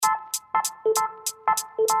Hi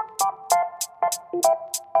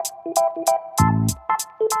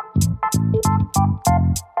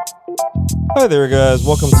there, guys.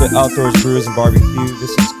 Welcome to Outdoors, Brews, and BBQ. This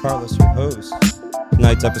is Carlos, your host.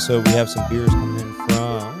 Tonight's episode, we have some beers coming in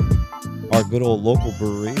from our good old local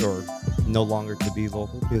brewery, or no longer to be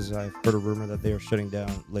local, because I've heard a rumor that they are shutting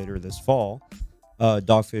down later this fall.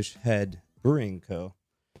 DogFishHead Brewing Co.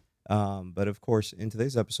 But of course, in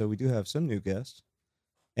today's episode, we do have some new guests,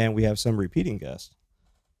 and we have some repeating guests.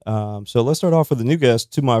 So let's start off with the new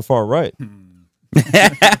guest to my far right.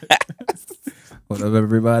 What up,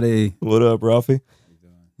 everybody? What up, Ralphie?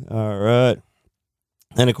 All right.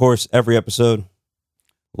 And of course, every episode,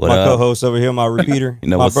 my co-host over here, my repeater, You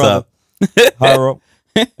know my what's brother, up. Hyro.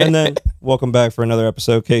 And then welcome back for another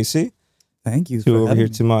episode, Casey. Thank you. To over here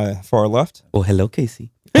to my far left. Well, hello,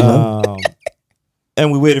 Casey.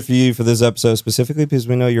 And we waited for you for this episode specifically because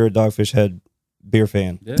we know you're a Dogfish Head beer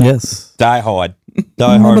fan. Yeah. Yes. Die hard.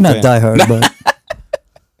 Die hard Maybe fan. not die hard, but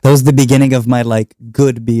that was the beginning of my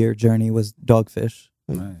good beer journey was Dogfish.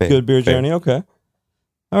 Right. Good beer Fair. journey. Okay.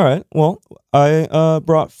 All right. Well, I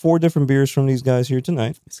brought 4 different beers from these guys here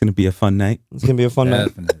tonight. It's going to be a fun night. It's going to be a fun night.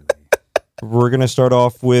 Definitely. We're going to start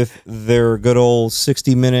off with their good old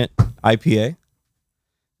 60-minute IPA,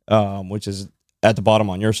 which is at the bottom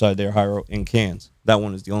on your side there, Hyro, in cans. That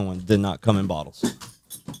one is the only one that did not come in bottles.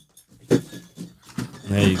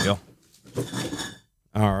 There you go.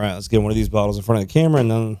 All right, let's get one of these bottles in front of the camera,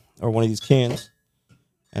 and then, or one of these cans,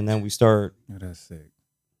 and then we start. Oh, that's sick.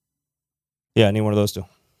 Yeah, I need one of those too.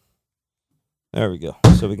 There we go.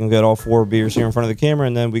 So we can get all 4 beers here in front of the camera,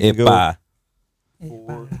 and then we can go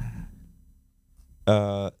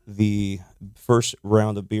for the first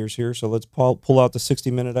round of beers here. So let's pull out the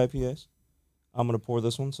 60-minute IPAs. I'm going to pour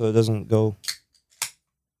this one so it doesn't go...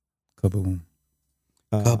 Kaboom.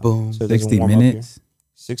 Kaboom. So it doesn't 60 warm up here. minutes.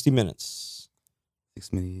 60 minutes.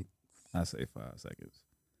 6 minutes. I say 5 seconds.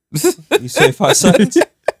 You say 5 seconds?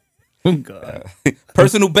 Oh, God.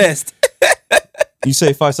 Personal best. You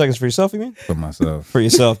say 5 seconds for yourself, you mean? For myself. For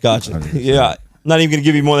yourself, gotcha. 100%. Yeah, not even going to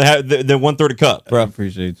give you more than 1/3 cup, I bro.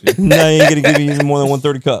 appreciate you. No, I ain't going to give you even more than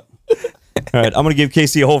 1/3 cup. All right, I'm going to give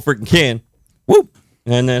Casey a whole freaking can. Whoop.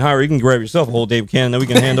 And then, Howard, you can grab yourself a whole damn can, and then we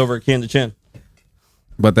can hand over a can to Chen.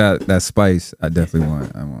 But that spice, I definitely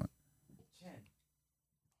want. I want.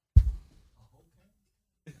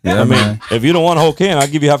 Yeah, I mean, man. if you don't want a whole can, I'll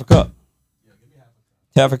give you half a cup.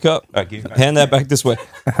 Half a cup. All right, give me- Hand that back this way.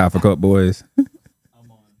 Half a cup, boys.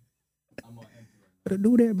 Better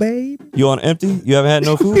do that, babe. You on empty? You haven't had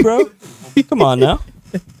no food, bro? Come on now.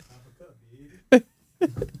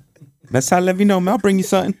 That's how I let me know, man. I'll bring you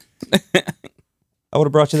something. I would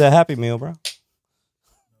have brought you that Happy Meal, bro.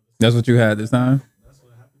 That's what you had this time?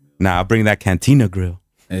 Nah, I'll bring that Cantina grill.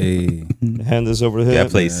 Hey. Hand this over to him. Yeah,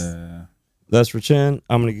 please. That's for Chen.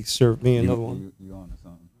 I'm going to serve me another one. You on to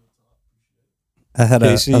something. I had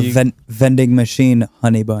Casey, a vending machine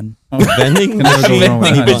honey bun. Vending Can never go wrong with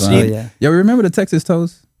machine. honey bun. Oh, yeah. Yeah, remember the Texas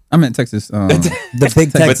toast? I meant Texas. The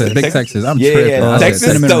big Texas. Big Texas. I'm Yeah, tripping. yeah, I said Texas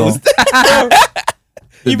cinnamon roll. toast.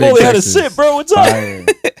 The You've big only had a Texas. sip, bro. What's up? Fire.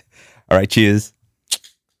 All right, cheers.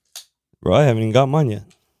 Bro, I haven't even got mine yet.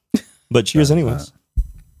 But cheers anyways.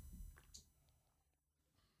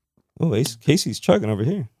 Oh, Casey's chugging over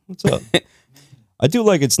here. What's up? I do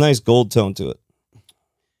like its nice gold tone to it.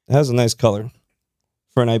 It has a nice color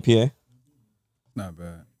for an IPA. Not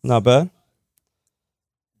bad. Not bad.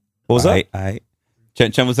 What was that? All right.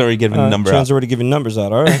 Chen was already giving a number Trent's out. already giving numbers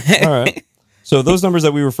out. All right. All right. So those numbers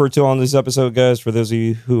that we refer to on this episode, guys, for those of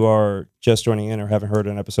you who are just joining in or haven't heard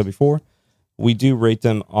an episode before, we do rate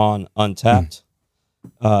them on Untapped.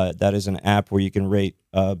 That is an app where you can rate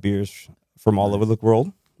beers from all over the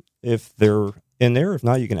world. If they're in there, if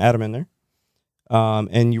not, you can add them in there.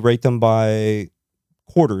 And you rate them by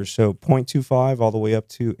quarters, so 0.25 all the way up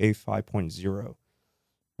to a 5.0. All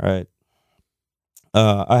right.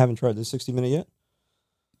 I haven't tried the 60-minute yet.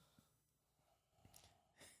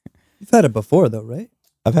 You've had it before, though, right?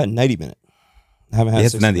 I've had 90-minute. I haven't had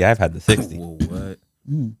Yes, 60. 90. I've had the 60. Whoa, what?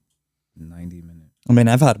 Mm. 90 minutes. I mean,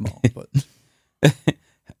 I've had them all, but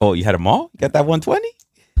Oh, you had them all? You got that 120?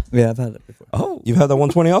 yeah, I've had it before. Oh. You've had that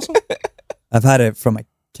 120 also? I've had it from a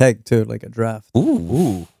keg, too, like a draft,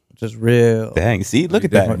 Ooh. which is real. Dang. See, look You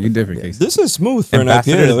at that. different- You different, Casey. This is smooth for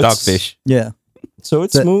Ambassador an to IPA. though. It's- Dogfish. Yeah. So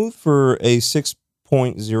it's That- smooth for a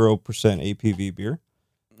 6.0% APV beer.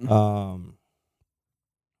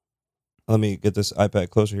 Let me get this iPad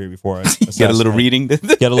closer here before I Get a little reading.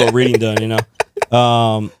 get a little reading done, you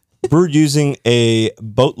know. Brewed using a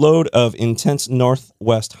boatload of intense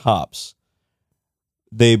Northwest hops.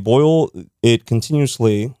 They boil it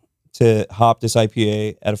continuously to hop this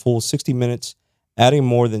IPA at a full 60 minutes, adding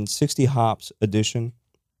more than 60 hops addition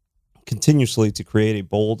continuously to create a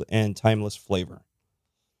bold and timeless flavor.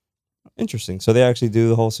 Interesting. So they actually do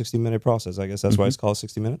the whole 60-minute process. I guess that's why it's called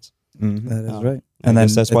 60 minutes. Mhm. That is Um, right. And I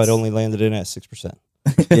guess then that's why it it's- only landed in at 6%.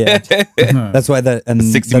 Yeah, that's why that and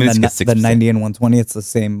 60 then minutes gets the 6%. 90 and 120. It's the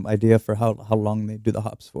same idea for how long they do the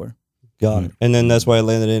hops for. Got it. And then that's why it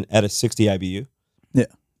landed in at a 60 IBU. Yeah.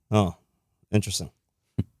 Oh, interesting.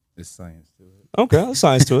 It's science to it. Okay, that's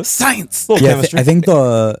science to it. Science. Little Yeah, chemistry. I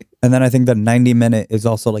think the 90 minute is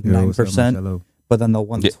also like Yo, what's up, 9%, Marcelo? but then the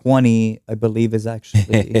 120 I believe is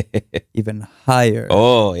actually even higher.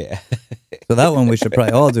 Oh yeah. So that one we should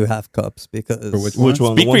probably all do half cups because For which Which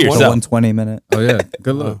one? Speak The for 120? the yourself. 120 minute. Oh yeah,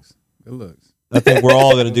 good looks. Good looks. I think we're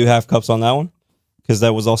all going to do half cups on that one because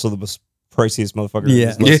that was also the most priciest motherfucker. in Yeah.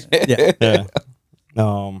 this list. Yeah. Yeah.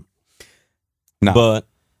 No. But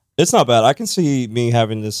it's not bad. I can see me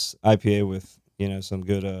having this IPA with, some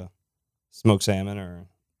good smoked salmon or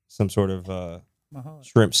some sort of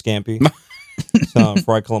shrimp scampi, some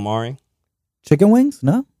fried calamari. Chicken wings?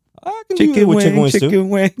 No? I can do it with chicken wings too. chicken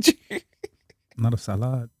wing. Not a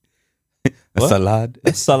salad. A What? salad.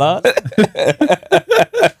 Salad.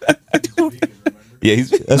 Yeah,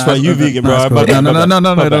 he's. That's right. You vegan, bro. Nah, it's My cool. bad, No, my no,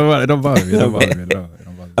 no, bad, no, my no, bad. it don't bother me. It don't bother me. It don't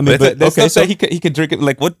bother me. I mean, but, That's okay, stuff so that he could drink it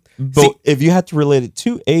like what? but if you had to relate it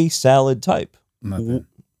to a salad type, Nothing.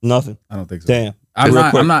 nothing. I don't think so. Damn. I'm Real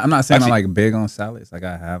not. quick. I'm not saying Actually- I'm like big on salads. Like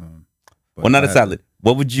I have them. Well, not a salad.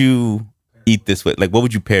 What would you eat this with? Like, what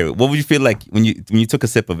would you pair it? What would you feel like when you took a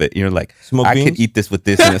sip of it? You're like, Smoked I beans? could eat this with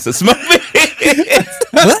this, and it's a smoked beans.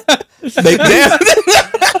 What?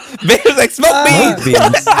 Bears like smoked beans.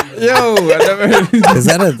 Beans. Yo, I never heard. Is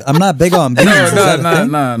that I'm not big on beans. No, Is that a no,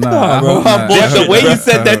 thing? no. bro. Yeah, the way you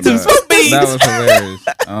said that too, smoked beans. That was hilarious.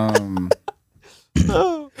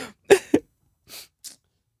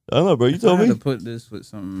 I don't know, bro. You I told had me. to put this with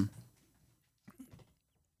some.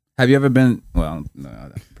 Have you ever been? Well, no,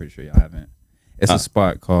 I'm pretty sure y'all haven't. It's a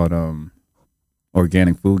spot called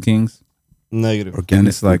Organic Food Kings, Negative. and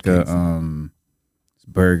it's like a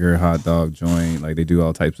burger, hot dog joint. Like they do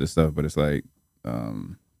all types of stuff, but it's like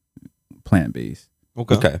plant based.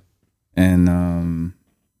 Okay. And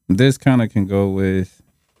this kind of can go with.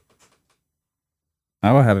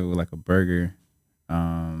 I would have it with like a burger,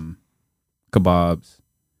 kebabs.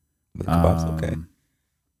 The kebabs, okay. um,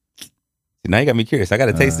 Now you got me curious. I got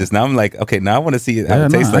to taste this. Now I'm like, okay, now I want to see it. How Yeah,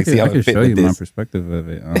 it tastes like. See how I it can fit show you with my this. perspective of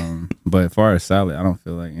it. But as far as salad, I don't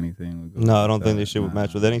feel like anything would go. No, I with don't think salad. this shit would Nah.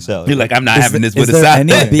 match with any salad. You're like, I'm not Is having there- this with is a there salad.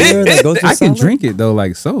 any beer that goes with I can salad? drink it though,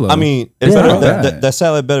 like solo. I mean, Yeah. it's better, Yeah. that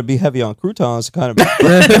salad better be heavy on croutons to kind of.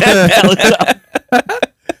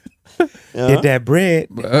 Get that bread.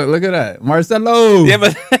 Look at that, Marcelo. Yeah,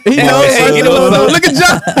 but he knows. Marcelo. you know, Marcelo. Look at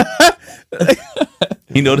John.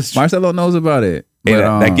 he know the Marcelo knows about it. Hey,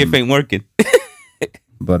 But, that gift ain't working.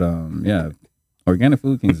 But yeah, Organic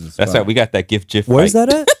Food Kings is a spot. That's right. We got that gift GIF. Where's right.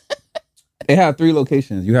 that at? They have 3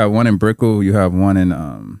 locations. You have one in Brickell. You have one in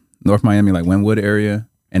North Miami, like Wynwood area,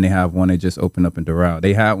 and they have one that just opened up in Doral.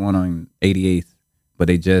 They had one on 88th, but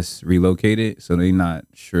they just relocated, so they're not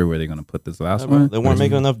sure where they're gonna put this last one. They weren't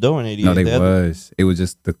making enough dough in 88. No, they had- was. It was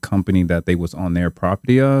just the company that they was on their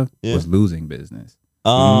property of Yeah. was losing business.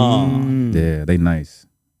 Oh. Yeah, they nice.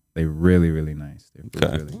 They really, really nice. Their food's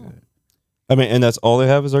Okay. really good. I mean, and that's all they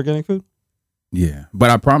have is organic food? Yeah, but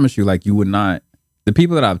I promise you, like you would not. The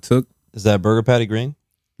people that I've took, Is that burger patty green?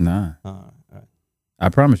 nah. All right. I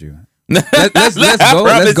promise you. Let's go. I promise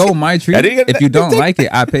Let's go. you. My treat. I didn't get If you that. don't like it,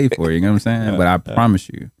 I pay for it. You know what I'm saying? But I promise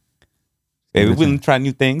you, Hey, we wouldn't try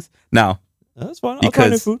new things. Now, That's fine. I'll try new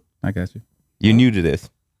Because- food. I got you. you're new to this.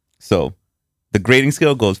 So the grading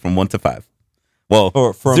scale goes from 1 to 5. Well,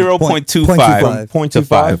 Or from 0.25 point to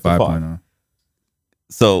 5. 5.0.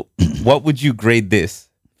 So what would you grade this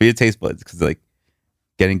for your taste buds? Because like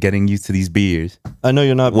getting used to these beers. I know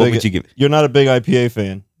you're not What big. would you give it? You're not a big IPA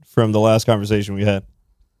fan from the last conversation we had.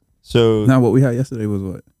 So Now, what we had yesterday was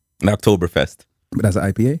what? An Oktoberfest. But that's an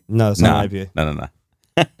IPA. no, it's Nah, not IPA. no.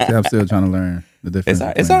 See, I'm still trying to learn the difference.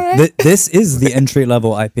 It's between- all right. This is the entry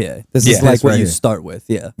level IPA. This Yeah. is like This what right you here. start with.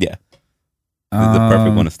 Yeah. Yeah, it's the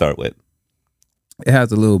perfect one to start with. It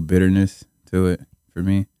has a little bitterness to it for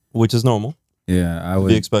me. Which is normal. Yeah, I Be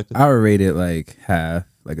would. expected. I would rate it like half,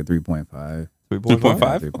 like a 3.5. 3.5.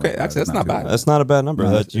 3.5? 3.5. Okay, actually, that's not bad. That's not a bad number.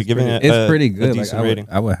 No, That it's you're giving pretty- it. It's pretty good. A Like, decent rating.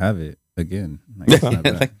 I would have it again. Like, it's not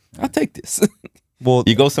bad. Like, I'll take this. Well,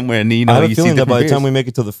 You go somewhere and you I know have a you see feeling that by different the time we beers. make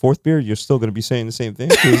it to the 4th beer, you're still going to be saying the same thing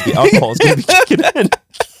because the alcohol is going to be kicking in.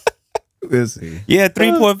 We'll see. Yeah,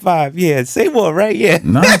 3.5. Yeah, same one, right? Yeah.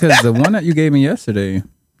 No, because the one that you gave me yesterday,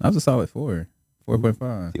 that was a solid 4.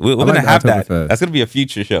 4.5. We're I gonna like have that. Oktoberfest. That's gonna be a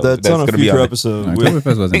future show. That's on a gonna be future it. episode. No, We-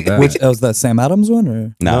 Oktoberfest wasn't bad. Which was that Sam Adams one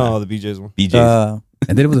or? Nah, No, the BJ's one. BJ's. And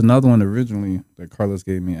then there was another one originally that Carlos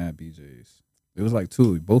gave me at BJ's. It was like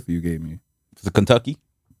two. Both of you gave me. Was it Kentucky?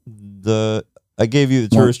 I gave you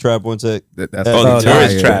the tourist trap once at, That's Oh, the Oh,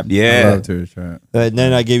 tourist fire. trap. I Yeah. love tourist trap. and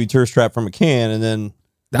then I gave you tourist trap from a can, and then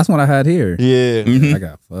That's what I had here. yeah, Mhm. I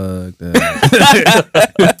got fucked up.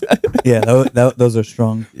 Yeah, those are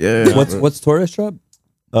strong. Yeah. What's tourist trap?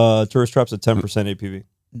 tourist trap's a 10% APV.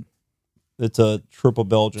 It's a triple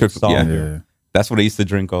Belgian Triple- style yeah. beer. That's what I used to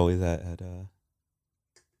drink always at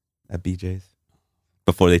BJ's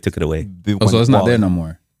before they took it away. Oh, so it's not there no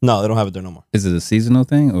more. No, they don't have it there no more. Is it a seasonal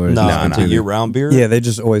thing or? is No, it Nah, it's nah. a year-round beer. Yeah, they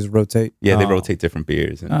just always rotate. Yeah, they Oh. rotate different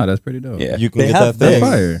beers. And, Oh, that's pretty dope. yeah. You can They get have that thing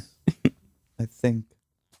Fire. I think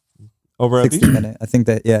over at 60 BJ's. minute. I think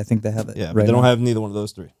they have it. Yeah, but right they don't now. have neither one of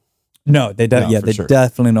those three. No, they don't. No, Yeah, for they sure.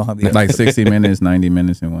 definitely don't have the. Like 60 minutes, 90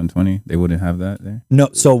 minutes, and 120. They wouldn't have that there. No,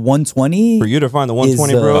 so 120 For you to find the is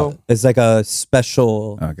 120, bro, it's like a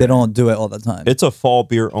special. Okay. They don't do it all the time. it's a fall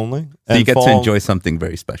beer only. So you And get fall, to enjoy something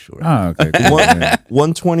very special. Right? Oh, okay. Cool. Yeah.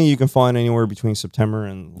 120 you can find anywhere between September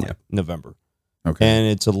and like, Yeah. November, Okay. and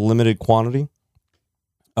it's a limited quantity.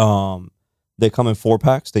 They come in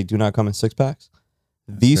 4-packs. They do not come in 6-packs.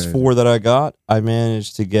 These crazy. 4 that I got, I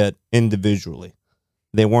managed to get individually.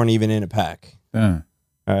 They weren't even in a pack. Yeah.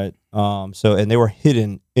 All right. So and they were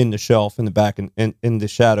hidden in the shelf in the back and in the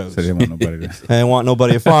shadows. So they want nobody to. I didn't want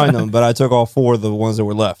nobody to find them, but I took all 4 of the ones that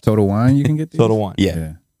were left. Total Wine, you can get these? Total one.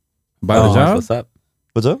 Yeah. By Oh, the job? What's up?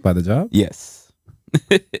 What's up? By the job? Yes.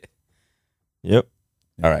 Yep.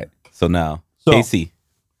 All right. So now, So KC.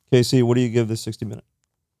 KC, what do you give this 60-minute?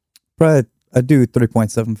 Probably I do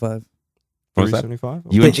 3.75. What's that? 375?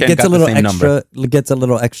 You and Chen Gets got a little the same extra. number. Gets a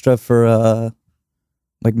little extra for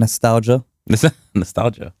like nostalgia.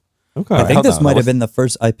 Nostalgia. Okay. I think held this on, might that have been the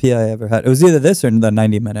first IPA I ever had. It was either this or the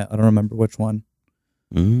 90 minute. I don't remember which one.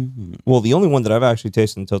 Well, the only one that I've actually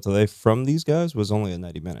tasted until today from these guys was only a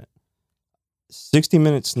 90-minute. 60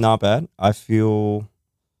 minutes, not bad. I feel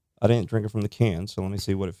I didn't drink it from the can, so let me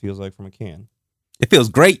see what it feels like from a can. It feels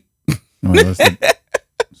great.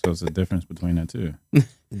 So it's the difference between that too.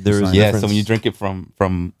 There is Fine. Yeah. difference. So when you drink it from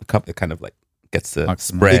a cup, it kind of like gets to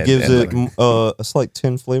Oxygen. spread. it gives and, it like, a slight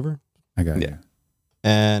tin flavor, I got Yeah. you.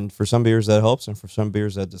 and for some beers that helps, and for some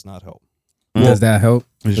beers that does not help. Does that help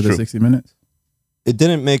for It's the true. 60 minutes? It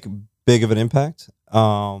didn't make big of an impact,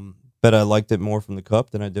 but I liked it more from the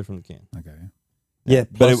cup than I did from the can. Okay. Yeah,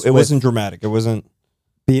 But plus it with wasn't dramatic. It wasn't.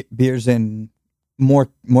 beers in more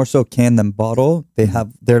so can than bottle.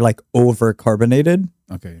 They're like over carbonated.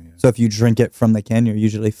 Okay. Yeah. So if you drink it from the can, you're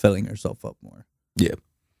usually filling yourself up more.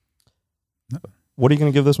 What are you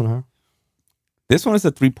going to give this one, huh? This one is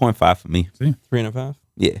a 3.5 for me. 3.5?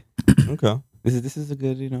 Yeah. Okay. This is a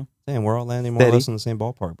good, Damn, we're all landing more or Steady. less in the same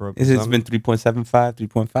ballpark, bro. It's been 3.75,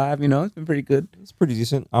 3.5, it's been pretty good. It's pretty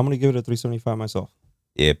decent. I'm going to give it a 375 myself.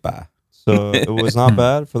 Yeah, bye. So it was not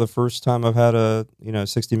bad for the first time I've had a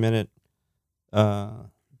 60-minute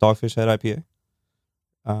Dogfish Head IPA.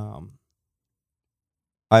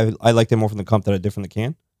 I liked it more from the cup than I did from the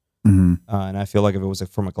can, Mm-hmm. and I feel like if it was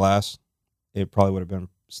from a glass, it probably would have been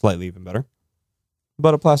slightly even better.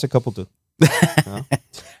 But a plastic cup will do.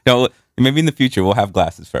 No, maybe in the future we'll have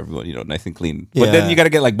glasses for everyone, nice and clean. But then Yeah. you got to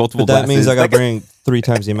get like multiple But that glasses. means I got to Like, bring 3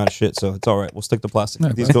 times the amount of shit, so it's all right. We'll stick to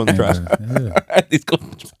plastic. These go in the trash. Yeah. These go-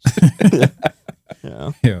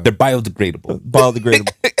 Yeah, Yeah. They're biodegradable.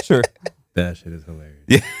 biodegradable. Sure. That shit is hilarious.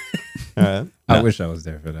 Yeah. All right. I wish I was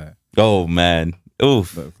there for that. Oh man.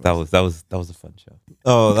 Oof. But of That course. was a fun show.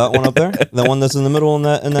 Oh, that one up there, the one that's in the middle in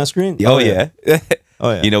that screen. Oh yeah.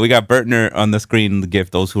 Oh yeah. We got Bertner on the screen to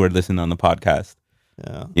give those who are listening on the podcast.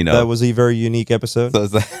 Yeah. That was a very unique episode. So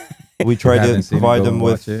it's like, We tried Haven't to seen it, provide go them and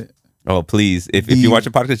with. watch it. oh please, if you watch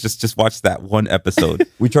a podcast, just watch that one episode.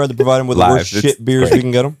 We tried to provide them with the Live. worst It's shit beers great. we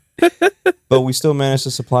can get them, but we still managed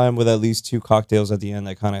to supply them with at least 2 cocktails at the end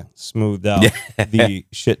that kind of smoothed out Yeah. the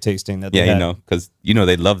shit tasting that they Yeah, had. because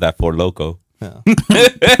they love that Four Loco Yeah.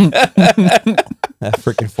 That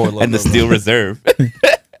freaking 4 Loko. and the Steel Reserve.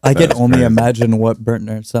 I can That's only crazy. imagine what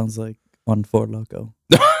Bertner sounds like on Four Loko.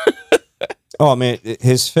 Oh man,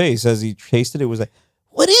 his face as he tasted it was like,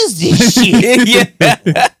 "What is this shit?"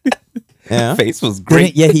 yeah. Yeah, Face was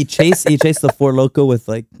great. He chased the Four Loko with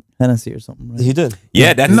like Hennessy or something. Right? he did.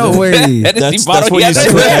 Yeah, that's No way. Hennessy That's bottle. what Yeah, you that's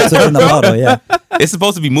said. right. That's what's in the bottle. Yeah. It's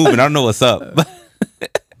supposed to be moving. I don't know what's up.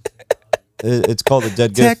 It's called the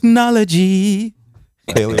Dead Gift Technology.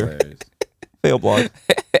 failure. Hilarious. Fail blog.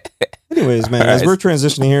 anyways, man, as Alright. we're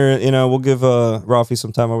transitioning here, we'll give Rafi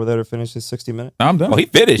some time over there to finish his 60-minute. I'm done. Oh, he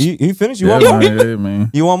finished. You finished? You yeah, want more? man, yeah,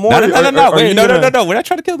 man. You want more? No. Or Wait, you no. gonna- We're not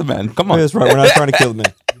trying to kill the man. Come Oh, on. that's right. We're not trying to kill the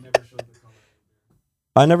man.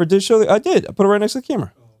 I never did show I did. I put it right next to the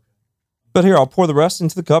camera. But here, I'll pour the rest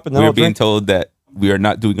into the cup, and then We're I'll being drink. told that we are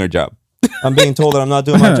not doing our job. I'm being told that I'm not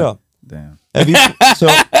doing my job. Damn. So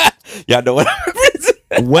Y'all know what?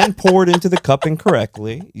 when poured into the cup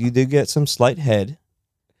incorrectly, you do get some slight head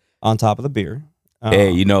on top of the beer.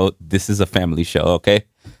 Hey, this is a family show, okay?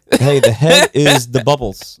 Hey, the head is the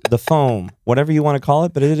bubbles, the foam, whatever you want to call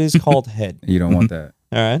it, but it is called head. You don't want that.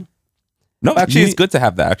 All right. No, actually, it's good to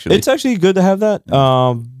have that. Actually, It's actually good to have that.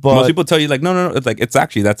 But most people tell you like, no. It's like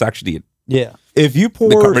that's actually it. yeah, if you pour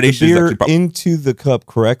the carbonation is beer actually proper. into the cup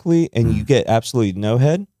correctly and you get absolutely no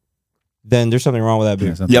head, then there's something wrong with that beer.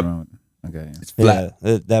 There's something Yep. wrong with Okay. It's flat.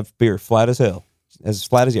 Yeah, that beer flat as hell, as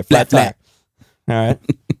flat as you flat. Flat. All right.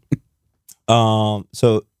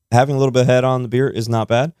 So having a little bit of head on the beer is not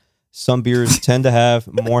bad. Some beers tend to have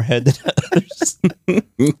more head than others.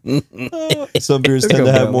 Some beers tend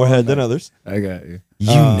to have more head than others. I got you.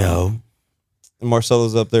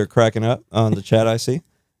 Marcelo's up there cracking up on the chat. I see.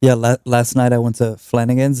 Yeah, last night I went to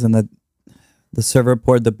Flanagan's and the server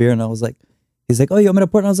poured the beer and I was like, he's like, oh, you want me to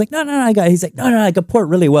pour it? And I was like, no, I got it. He's like, no, I can pour it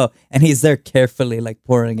really well. And he's there carefully like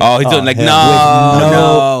pouring it. Oh, he's doing like hell.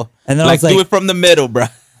 no. And then I Like was like, do it from the middle, bro.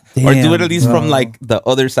 Or do it damn, at least bro. from like the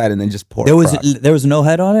other side and then just pour. There across. was no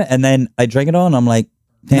head on it, and then I drank it all, and I'm like,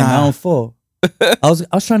 damn, now I'm full. I was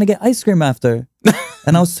trying to get ice cream after,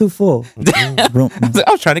 and I was too full. I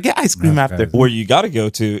was trying to get ice cream That's after. crazy. Where you got to go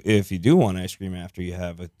to if you do want ice cream after you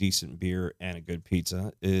have a decent beer and a good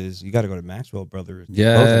pizza is you got to go to Maxwell Brothers.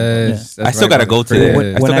 Yes. I still gotta go to there.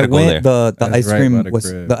 there. I still When I gotta go went, the That's ice right cream by the was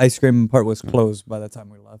crib. the ice cream part was closed by the time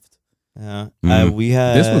we left. Yeah, Mm. we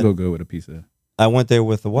had. This would go good with a pizza. I went there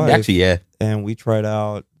with the wife. Actually, yeah. and we tried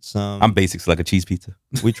out some. I'm basics like a cheese pizza.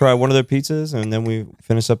 We tried one of their pizzas, and then we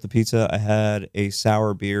finished up the pizza. I had a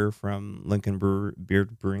sour beer from Lincoln Beer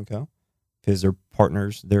Brewing Co. because they're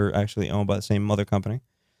partners. They're actually owned by the same mother company,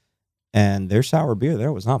 and their sour beer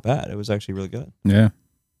there was not bad. It was actually really good. Yeah.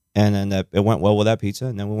 And then it went well with that pizza,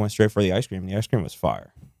 and then we went straight for the ice cream. The ice cream was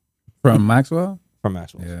fire From Maxwell? from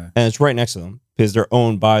Maxwell's, Yeah. and it's right next to them because they're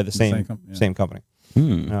owned by the same same company.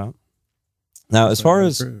 Hmm. Yeah. Now, as far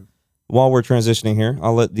as while we're transitioning here,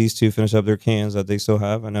 I'll let these two finish up their cans that they still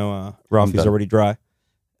have. I know Ralphie's done. already dry.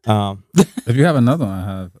 If you have another one, I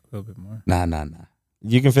have a little bit more. Nah.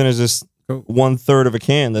 You can finish this Cool. 1/3 of a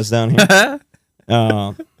can that's down here. There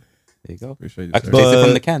Uh, you go. Appreciate you. I can sir. taste it But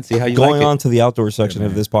from the can. See how you going like on to the outdoor section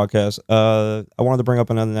of man. this podcast, I wanted to bring up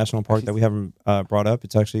another national park that we haven't brought up.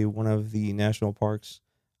 It's actually one of the national parks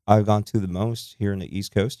I've gone to the most here in the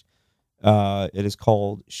East Coast. It is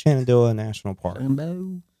called Shenandoah National Park.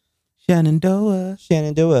 Shenandoah.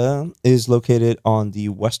 Shenandoah is located on the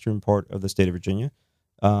western part of the state of Virginia,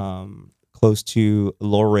 close to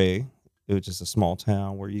Luray, which is a small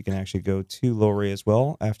town where you can actually go to Luray as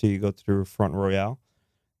well after you go through Front Royale.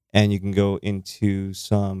 And you can go into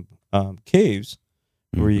some caves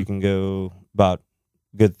where you can go about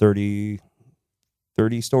good 30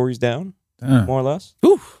 stories down, Damn. more or less.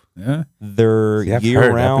 Yeah. Their See, I've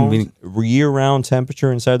heard. I've been year-round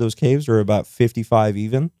temperature inside those caves are about 55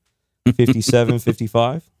 even, 57,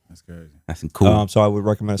 55. That's crazy. That's cool. So I would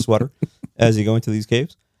recommend a sweater as you go into these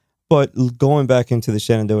caves. But going back into the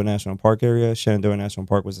Shenandoah National Park area, Shenandoah National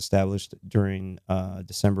Park was established during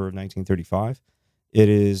December of 1935. It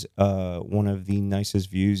is one of the nicest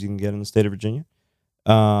views you can get in the state of Virginia.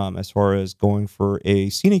 As far as going for a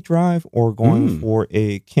scenic drive or going for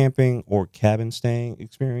a camping or cabin staying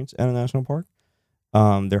experience at a national park.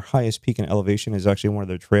 Their highest peak in elevation is actually one of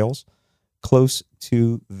their trails close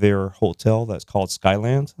to their hotel that's called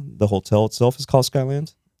Skyland. The hotel itself is called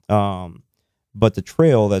Skyland. But the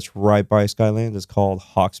trail that's right by Skyland is called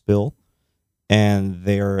Hawksbill. And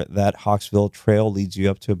that Hawksbill trail leads you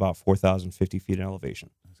up to about 4,050 feet in elevation.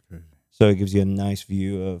 That's crazy. So it gives you a nice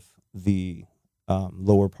view of the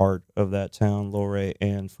lower part of that town, Luray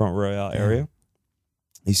and Front Royale area.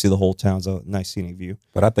 You see the whole town's a nice scenic view.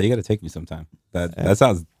 But I thought you got to take me sometime. That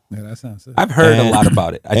sounds. Yeah, that sounds sick. I've heard a lot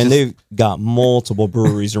about it. They've got multiple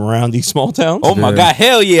breweries around these small towns. Oh my god!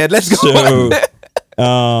 Hell yeah! Let's go.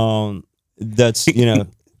 So, that's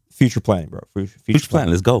future planning, bro. Future plan.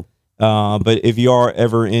 Let's go. But if you are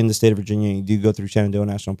ever in the state of Virginia and you do go through Shenandoah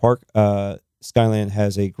National Park, Skyland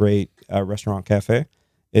has a great restaurant cafe.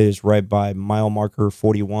 It is right by mile marker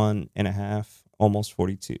 41 and a half, almost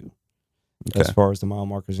 42. As far as the mile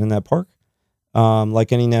markers in that park.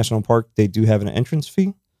 Like any national park, they do have an entrance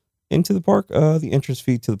fee into the park. The entrance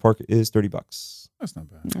fee to the park is $30. That's not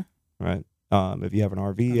bad. right? If you have an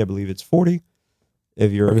RV, I believe it's 40.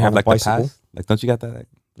 If you're Or you on have a like the bicycle, pass. Like, don't you got that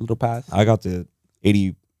little pass? I got the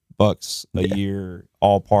 $80 a year,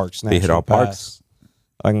 all parks. They hit national all pass. parks.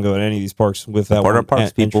 I can go to any of these parks with that Support our one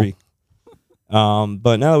parks, people. entry.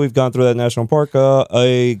 But now that we've gone through that national park,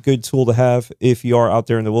 a good tool to have if you are out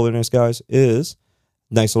there in the wilderness, guys, is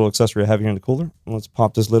nice little accessory to have here in the cooler. Let's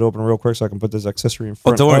pop this lid open real quick so I can put this accessory in Oh,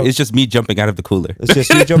 front. don't worry. of- It's just me jumping out of the cooler. It's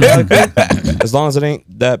just you jumping out of the cooler. As long as it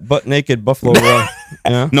ain't that butt naked buffalo run.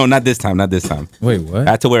 Yeah. No, not this time. Not this time. Wait, what?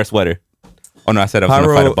 I had to wear a sweater. Oh no, I said I was going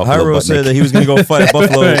to fight a buffalo. Hyro butt said naked. that he was going to go fight a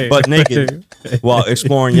buffalo Wait. butt naked while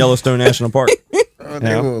exploring Yellowstone National Park. They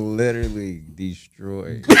Yeah. will literally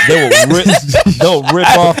destroy. They'll rip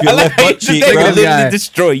off your left butt cheek, They right? literally Guy.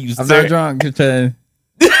 destroy you, I'm sir. not drunk, Kitchen.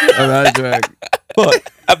 I'm not drunk.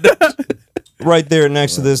 But right there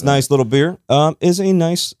next to this nice little beer is a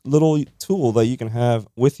nice little tool that you can have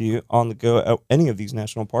with you on the go at any of these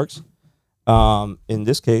national parks. In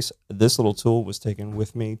this case, this little tool was taken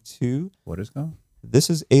with me to. What is called? This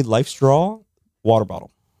is a LifeStraw water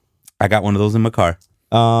bottle. I got one of those in my car.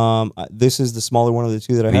 This is the smaller one of the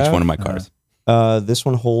two that I In each have. one of my cars. This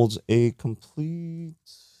one holds a complete.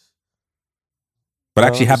 But I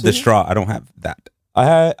actually have the see? straw. I don't have that.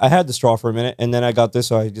 I had the straw for a minute, and then I got this,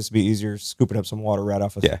 so it'd just be easier scooping up some water right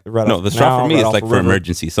off. Yeah. Right No, off the straw canal, for me right is off like a for river.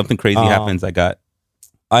 emergency. Something crazy happens. I got.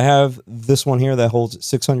 I have this one here that holds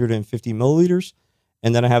 650 milliliters,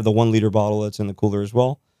 and then I have the 1 liter bottle that's in the cooler as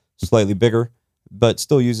well, slightly bigger, but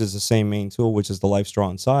still uses the same main tool, which is the LifeStraw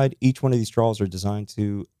inside. Each one of these straws are designed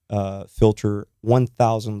to filter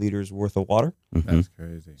 1,000 liters worth of water, Mhm. That's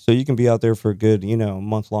crazy. so you can be out there for a good,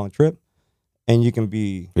 month-long trip, and you can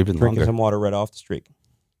be Maybe drinking longer. some water right off the street.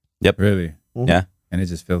 Really? Mhm. Yeah. And it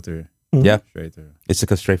just filtered Yeah. straight through. It's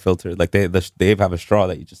like a straight filter. Like they have a straw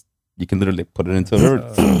that you can literally put it into a river.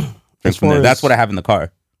 As Drink from far there. That's as- what I have in the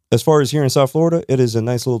car. As far as here in South Florida, it is a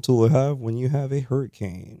nice little tool to have when you have a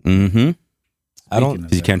hurricane. Mm-hmm. I don't. Speaking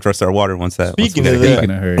Because you can't trust our water once that. Speaking once of we get that- it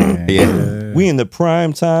Speaking of hurricane. Yeah. We in the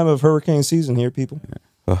prime time of hurricane season here, people.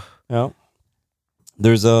 Ugh. Yeah.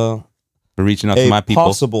 There's a We're reaching out to my people.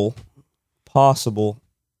 possible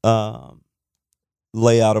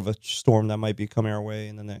layout of a storm that might be coming our way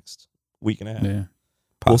in the next week and a half. Yeah.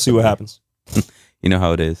 We'll see what happens. You know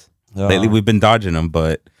how it is. Lately, we've been dodging them,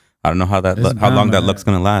 but I don't know how It's how long bound that to luck's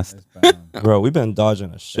happen. gonna last. It's bound. Bro, we've been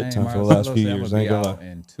dodging a shit Dang, ton for the Marcelo last few said years. I'ma I ain't be gonna out lie.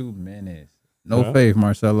 in 2 minutes. No Yeah. faith,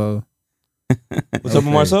 Marcelo. What's up with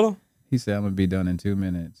Marcelo? He said I'm gonna be done in 2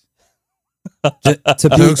 minutes. To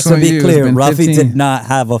on be you, it's clear, been Rafi 15. did not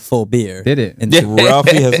have a full beer. Did it? And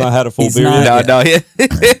Ralphie has not had a full He's beer not- yet. No,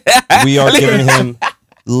 yeah. We are giving him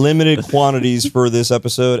limited quantities for this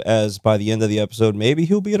episode, as by the end of the episode, maybe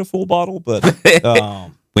he'll be at a full bottle, but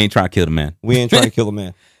We ain't trying to kill the man. we ain't trying to kill the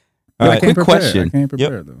man. But All I right. can't quick prepare. question. I can't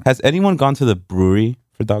prepare though. Has anyone gone to the brewery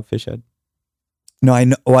for Dogfish Head? No, I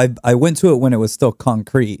know. Oh, I went to it when it was still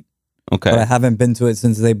concrete, Okay. but I haven't been to it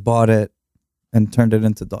since they bought it and turned it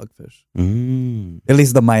into Dogfish. Mm. At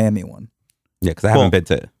least the Miami one. Yeah, because I Cool. haven't been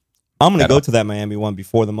to it. I'm going to At go all. to that Miami one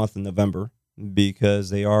before the month of November because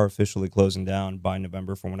they are officially closing down by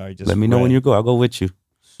November from what I just Let me know read. when you go. I'll go with you.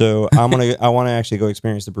 So I want to actually go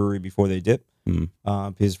experience the brewery before they dip. Mm.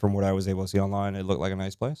 Because from what I was able to see online, it looked like a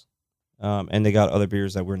nice place. And they got other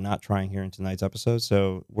beers that we're not trying here in tonight's episode.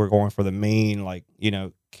 So we're going for the main,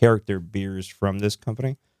 character beers from this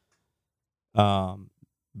company.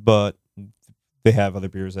 But they have other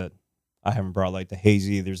beers that I haven't brought, like the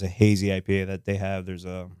hazy. There's a hazy IPA that they have.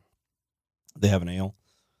 They have an ale.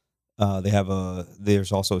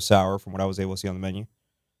 There's also a sour from what I was able to see on the menu.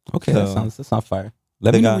 Okay, So- that's not fire.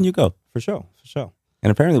 Let They me know got- when you go. For sure.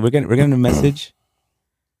 And apparently we're getting a message.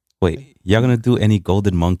 Wait, y'all gonna do any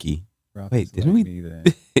Golden Monkey? Ralph Wait, is didn't like we- me then.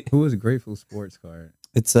 Who was Grateful Sports Card?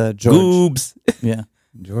 It's George. Goobs. Yeah.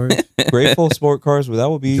 George. Grateful Sport Cars, well, that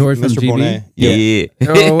would be George from Mr. GB? Bonet.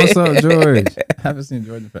 Yeah. Yo, what's up, George? I haven't seen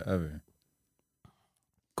George in forever.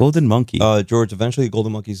 Golden Monkey. George, eventually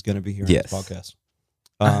Golden Monkey's going to be here Yes. on this podcast.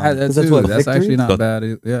 I had that 'cause that's too. what, That's Victory? actually not Gold- bad.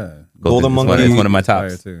 Yeah. Golden is Monkey- It's one of my Fire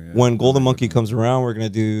tops. too, yeah. When Golden Monkey comes around, we're going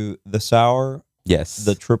to do the sour, Yes.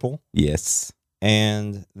 the triple, yes.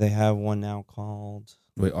 and they have one now called,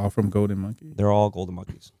 Wait, all from Golden Monkey? they're all Golden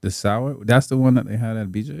Monkeys. The sour? That's the one that they had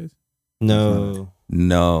at BJ's? No,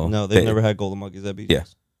 No. they've never had Golden Monkeys at BJ's. Yeah.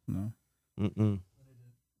 No. Mm-mm.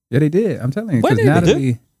 Yeah, they did. I'm telling you. When Because did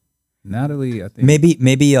they Natalie, I think.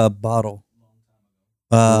 Maybe a bottle.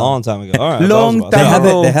 A long time ago. All right. Long that was about-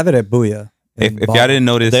 time. They have it at Booyah. If in y'all bottle. didn't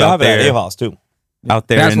notice They out have it at there, A-House too. out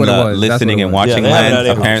there That's in what it the was. That's listening what it and was. watching Yeah, they have it land, at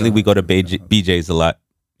A-House. apparently we go to BJ's a lot.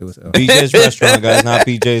 It was L. BJ's restaurant, guys, not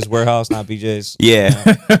BJ's warehouse, not BJ's, Yeah.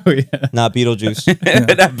 not Beetlejuice,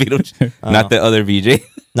 Not Beetlejuice. Not the other BJ.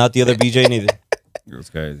 not the other BJ neither. It was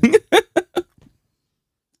crazy.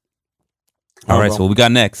 All right, so what we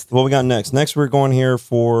got next? What we got next? Next, we're going here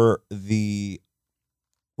for the,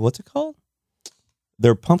 what's it called?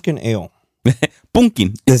 Their pumpkin ale.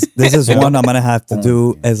 Pumpkin. This is one I'm gonna have to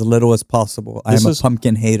do as little as possible. This I'm a is-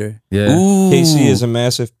 pumpkin hater. Yeah. Ooh. Casey is a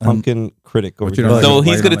massive pumpkin critic over What you here. don't like So about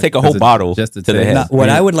he's it, gonna like, take a is whole it bottle just to to the taste? head. Now, what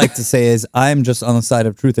I would like to say is I'm just on the side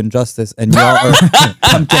of truth and justice, and y'all are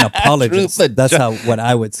pumpkin apologists. Truth and That's how what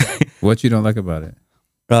I would say. What you don't like about it?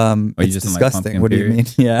 Oh, you it's just don't like disgusting. pumpkin, What do you mean?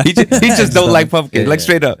 period? Yeah. He just don't like pumpkin. Yeah, Like yeah,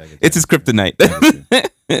 straight up. I get It's his kryptonite.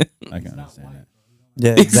 I can understand that.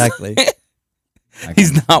 Yeah, exactly.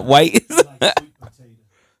 He's not white.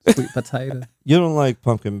 Sweet potato. You don't like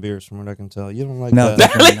pumpkin beers, from what I can tell. You don't like No, that.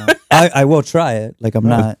 definitely not. I will try it. Like I'm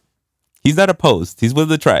not. He's not opposed. He's willing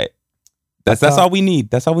to try it. That's thought- all we need.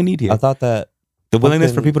 That's all we need here. I thought that The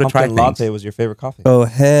willingness for people to try pumpkin things. latte was your favorite coffee. Oh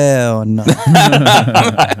hell no. Pumpkin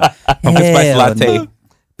spice Hell latte. no.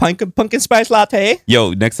 Pumpkin spice latte.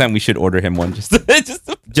 Yo, next time we should order him one. Just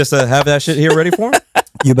Just to have that shit here ready for him.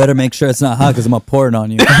 You better make sure it's not hot because I'm gonna pour it on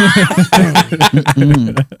you.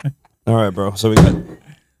 All right, bro. So we got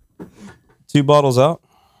 2 bottles out.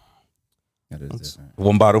 That is different.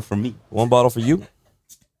 one bottle for me. 1 bottle for you.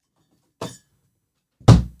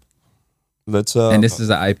 Let's. And this is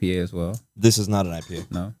an IPA as well. This is not an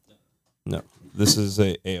IPA. No. No, this is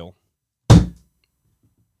a ale.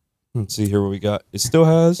 Let's see here what we got. It still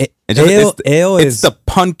has. Ale It's is the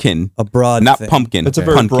pumpkin, a broad not thing. pumpkin. It's a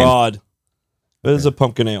very pumpkin. broad. It is a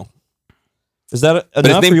pumpkin ale. Is that it's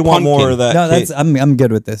enough, or named you want more pumpkin. of that? No, that's I'm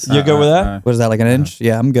good with this. You good with that? What is that, like an inch?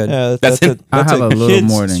 Yeah, I'm good. Yeah, That's that's a, it. I that's have a a little kid's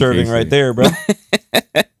more than serving Casey. right there, bro.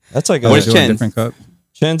 That's like Where's a Chen? Different cup.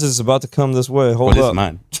 Chen's is about to come this way. Oh, Hold this is up.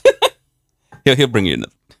 mine. he'll bring you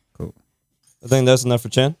another. I think that's enough for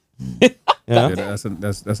Chen. Yeah, Yeah,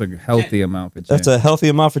 that's a healthy amount for Chen. that's a healthy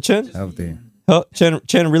amount for Chen. healthy.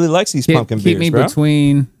 Chen really likes these pumpkin Keep me beers, bro.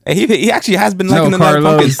 between. Hey, he actually has been liking No, the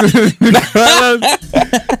Carlos. pumpkins.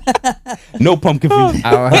 No pumpkin for you.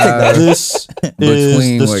 I'll have This is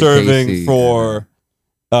Between the what serving Casey for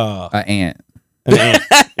an ant. an ant.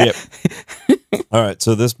 Yep. All right,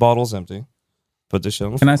 so this bottle's empty. Put this shit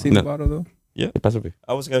on the Can I floor. see No. the bottle though? Pass over.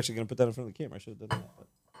 I was actually going to put that in front of the camera. I should have done that.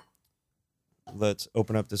 But let's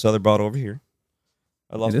open up this other bottle over here.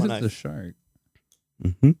 I lost This my is knife. the shark.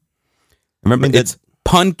 Mm-hmm. Remember, I mean, it's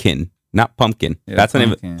pumpkin, not pumpkin. Yeah, That's the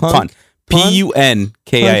name of pumpkin. it. Pun. Punkin.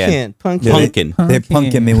 Pumpkin. Pumpkin. They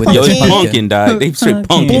punkin me with Yo, this it's Pumpkin. pumpkin, dog. They straight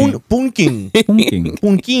pumpkin. Punkin. Pumpkin.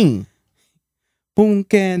 Punkin.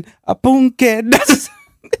 Pumpkin. A pumpkin.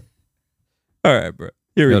 All right, bro.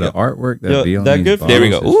 Here we Yo, go. the artwork that Yo, be on that these good? bottles There we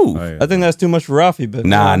go. is Ooh. fire. I think that's too much for Rafi, but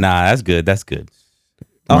Nah, that's good. That's good.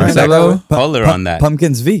 I'll hand that Marcelo? way. Color on that.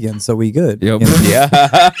 Pumpkin's vegan, so we good. Yo, You know?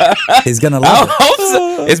 Yeah. He's gonna I love it. hope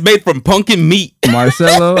so. It's made from pumpkin meat.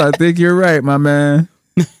 Marcelo, I think you're right, my man.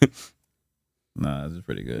 Nah, this is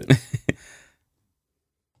pretty good.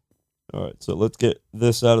 All right, so let's get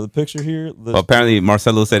this out of the picture here. Let's Well, apparently,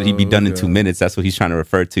 Marcelo said he'd be done in Oh, 2 God. minutes. That's what he's trying to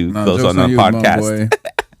refer to. Nah, Those jokes on the you, my podcast. boy.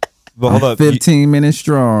 but hold up. 15 minutes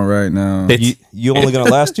strong right now. You only going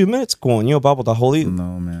to last 2 minutes? Go on. You'll bobble the whole eat.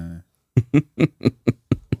 No, man.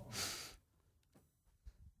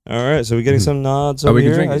 All right, so we're getting some nods Oh, over we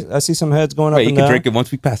can here. drink it. I see some heads going up Wait, you and can down. drink it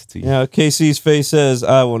once we pass it to you. Yeah, KC's face says,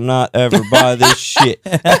 I will not ever buy this shit.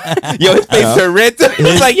 Yo, his face turned red.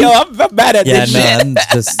 He's like, yo, I'm mad at Yeah, this no, shit. I'm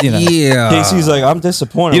just Yeah. KC's like, I'm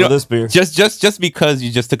disappointed You know, with this beer. Just because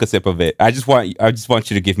you just took a sip of it, I just want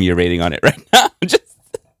you to give me a rating on it right now.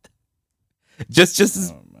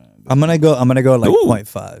 just. I'm gonna go like Ooh.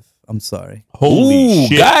 0.5. I'm sorry. Holy Ooh,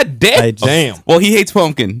 shit. God damn. I just- Damn. Well, he hates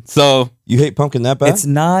pumpkin, so You hate pumpkin that bad?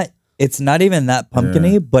 It's not even that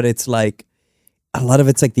pumpkiny, Yeah. but it's like a lot of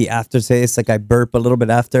it's like the aftertaste. Like I burp a little bit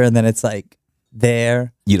after, and then it's like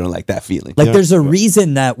there. you don't like that feeling. Like Yeah. there's a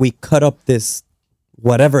reason that we cut up this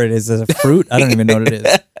whatever it is as a fruit. I don't even know what it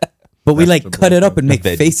is, but we like cut it up and make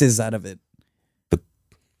veggie. faces out of it.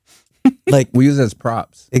 Like We use it as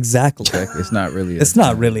props. exactly. Like, it's not really. It's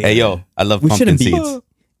not really. Hey, yo, I love We pumpkin shouldn't be seeds.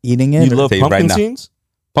 eating it. you love Tell you right pumpkin now. seeds?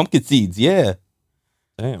 Pumpkin seeds, yeah.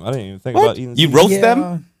 Damn, I didn't even think What? about eating You seeds. roast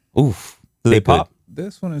them? Oof. Do they good. pop?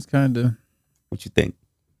 This one is kind of. What you think?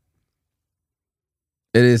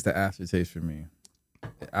 It is the aftertaste for me.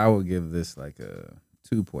 I would give this like a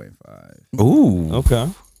 2.5. Ooh. Okay.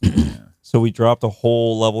 So we dropped a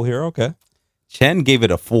whole level here. Okay. Chen gave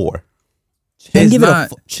it a 4. Chen, It's give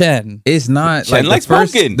not- it a Chen. It's not Chen like likes the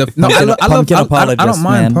first, pumpkin. No, Pumpkin- I love. pumpkin I don't apologist,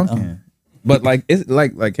 mind man. pumpkin. But like it's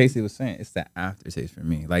like Casey was saying, it's the aftertaste for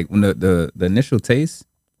me. Like when the initial taste,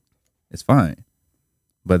 it's fine,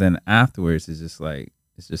 but then afterwards it's just like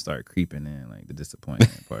it's just start creeping in, like the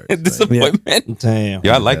disappointment part. Disappointment. Damn.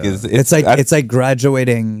 Yeah, I like it. It's like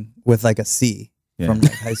graduating with like a C from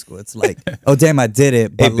like high school. It's like, oh damn, I did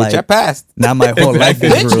it, but Hey, like bitch, I passed. now my whole life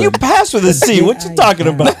is Bitch, you ruined. passed with a C. What you talking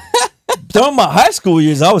about? During my high school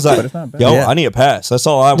years, I was But like, it's not bad. yo, Yeah. I need a pass. That's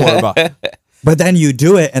all I worry about. But then you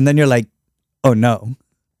do it, and then you're like, oh no,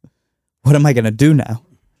 what am I gonna do now?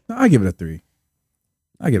 I give it a 3.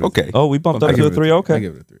 I give it Okay. Oh, we bumped I up give to a it 3. I Okay.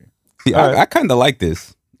 give it a 3. See, I kind of like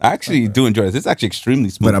this. I actually do enjoy this. It's actually extremely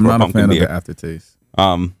smooth. But I'm for not a pumpkin fan beer. of the aftertaste.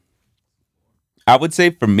 I would say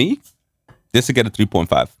for me, this would get a 3.5.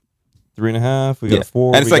 3.5. We got a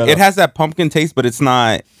 4. And it's we like got it has that pumpkin taste, but it's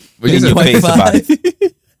not But in you your said face about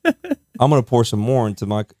it. I'm gonna pour some more into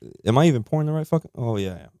my. Am I even pouring the right fucking? Oh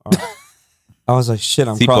yeah. All right. I was like, shit.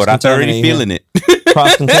 I'm See, but I'm already cross-contaminating. feeling it.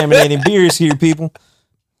 Cross-contaminating beers here, people.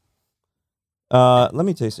 Let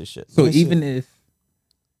me taste this shit. So Let me see. even if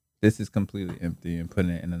this is completely empty and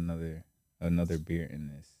putting it in another beer in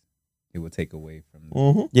this, it will take away from this.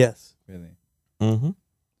 Mhm. Yes. Really Mhm.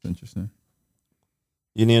 interesting.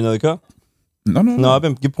 You need another cup? No. No, I've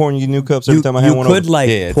been pouring you new cups every You, time I hand you one could over. like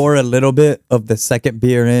Yeah, pour a little bit of the second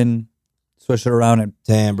beer in, switch it around, and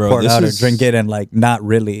Damn, bro. pour it This out or is, drink it, and like not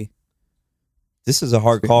really. This is a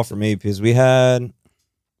hard call for me because we had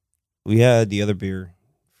the other beer,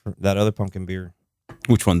 that other pumpkin beer.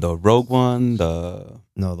 Which one? The Rogue one? The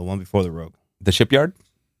one before the Rogue. Shipyard?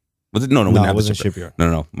 Was it? No, we didn't it have wasn't the Shipyard.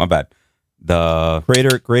 Shipyard. No, my bad. The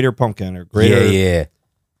Greater Pumpkin or Greater. yeah.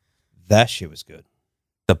 That shit was good.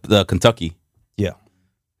 The Kentucky. Yeah.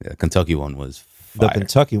 The Kentucky one was The fire.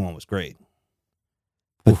 Kentucky one was great.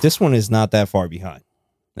 But this one is not that far behind.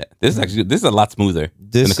 Yeah, this is a lot smoother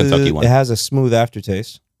This than the Kentucky is, one. It has a smooth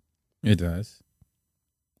aftertaste. It does,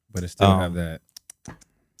 but it still have that.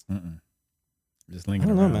 Just lingering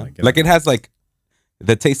I don't know, around. man. Like it has like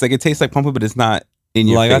the taste, like it tastes like pumpkin, but it's not in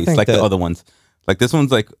your Like, I face think like the that- other ones. Like this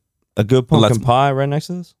one's like A good Well, pumpkin that's- pie right next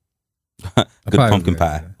to this. good pie is pumpkin good,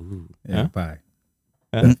 pie. yeah. Ooh. Yeah, Yeah? pie.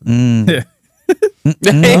 Mm-mm. Yeah.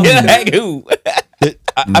 Like, ooh.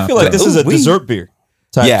 I Not feel like bad. this is a Ooh, wee. dessert beer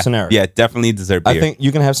type yeah, scenario. yeah, definitely dessert beer. I think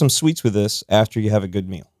you can have some sweets with this after you have a good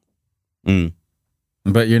meal. Mm.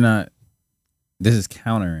 But you're not. This is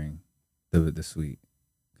countering the sweet,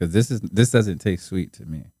 because this doesn't taste sweet to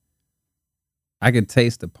me. I could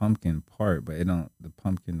taste the pumpkin part, but the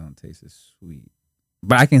pumpkin don't taste as sweet.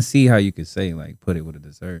 But I can see how you could say like put it with a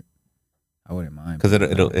dessert. I wouldn't mind because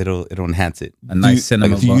putting it'll enhance it. a nice you-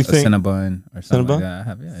 cinnamon do you bun, think- cinnabon or something Cinnabon? like that. I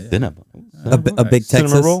have, yeah. Cinnamon. A big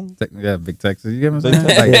Cinnamon Texas roll. Yeah, big Texas. You get what I'm Big saying?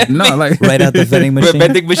 Texas. Like, no, like right out the vending machine.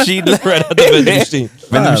 Vending machine, right out the vending machine.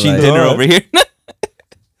 Vending Ah, machine like- dinner Alright. over here.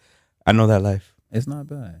 I know that life. It's not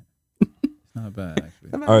bad. It's not bad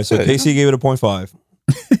actually. All right, so Casey gave it a 0.5.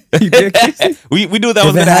 You get Casey? we knew that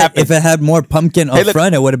was gonna happen. If it had more pumpkin up Hey, look-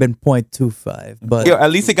 front, it would have been 0.25. But Yo,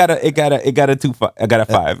 at least it got a 2.5. I got a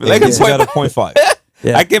 5. Like Casey got a 0.5.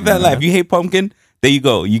 yeah. I give that life. You hate pumpkin, there you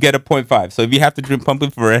go. You get a 0.5. So if you have to drink pumpkin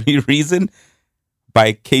for any reason,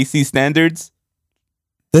 by Casey standards,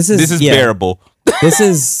 this is yeah, bearable. This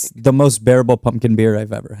is the most bearable pumpkin beer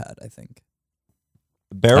I've ever had. I think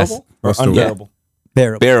Bearable or What's the- unbearable?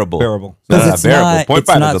 bearable. Bearable. Bearable. Because it's bearable. not, 0.5 it's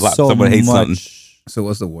not is a lot. so Someone hates something. much. So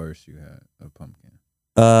what's the worst you had of pumpkin?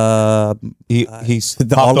 He The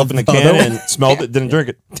popped olive open a oil. can and smelled it, didn't drink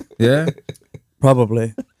it. Yeah.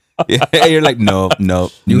 Probably. Yeah, you're like, no,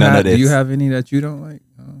 none of this. Do you have any that you don't like,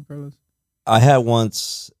 Carlos? I had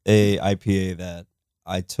once a IPA that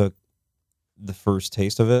I took the first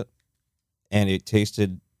taste of it, and it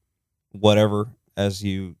tasted whatever as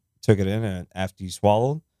you took it in, and after you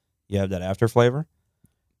swallowed, you have that after flavor.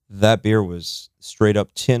 That beer was straight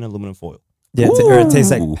up tin aluminum foil. Yeah, or it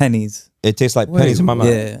tastes Ooh. like pennies. It tastes like Wait, pennies in my mouth.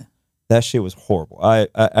 Yeah. That shit was horrible. I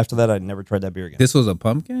after that I never tried that beer again. This was a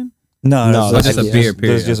pumpkin? No, so just a yeah. beer, There's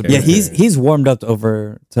period. just a Okay. Yeah, beer. he's warmed up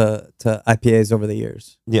over to IPAs over the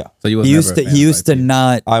years. Yeah, So you was He never used a to fan he of used to IPA.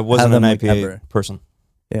 not. I wasn't have an them, IPA like, ever. person.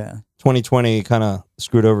 Yeah. 2020 kind of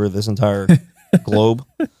screwed over this entire globe.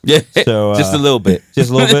 Yeah, So just a little bit. just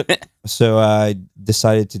a little bit. So I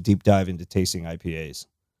decided to deep dive into tasting IPAs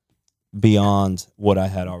beyond what I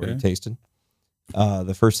had already Okay. tasted.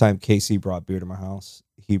 The first time Casey brought beer to my house,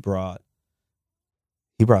 he brought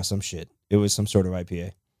some shit. It was some sort of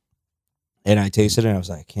IPA. And I tasted it and I was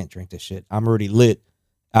like, I can't drink this shit. I'm already lit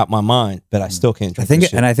out my mind, but I still can't drink I think this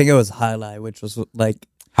shit. and I think it was Highlight, which was like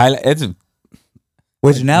Highlight. It's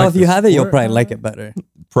Which now, like if the you have it, you'll sport, probably like it better.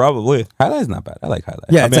 Probably. Highlight's not bad. I like Highlight.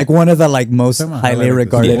 Yeah, I it's mean- like one of the like most Talking about highly Highlight, like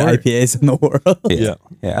the regarded sport. IPAs in the world. Yeah,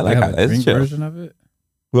 Yeah. I They like have a Highlight. drink It's chill. version of it.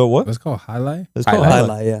 Well, what? What's it called? Highlight. It's called Highlight. Highlight.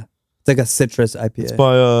 Highlight, yeah. It's like a citrus IPA. It's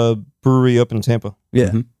by a brewery up in Tampa. yeah,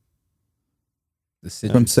 Mhm. The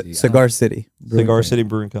from citrusy- Cigar City. Brewing. Cigar City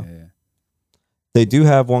Brewing Co. Yeah. They do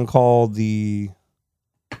have one called I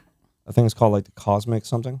think it's called like the Cosmic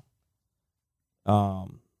something.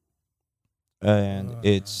 And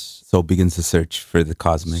it's So begins the search for the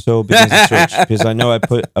cosmic. so begins to search because I know I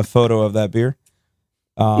put a photo of that beer.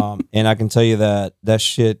 And I can tell you that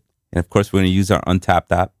shit And of course, we're gonna use our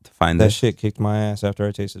Untapped app to find that this. shit kicked my ass after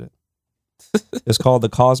I tasted it. It's called the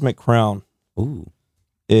Cosmic Crown. Ooh,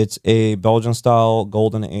 It's a Belgian style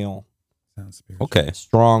golden ale, Sounds spiritual. okay.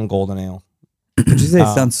 strong golden ale. Did you say it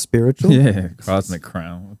Um, sounds spiritual? Yeah, cosmic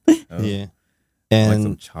crown. Oh, Yeah. like some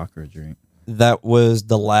And chakra drink. that was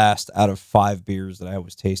the last out of 5 beers that I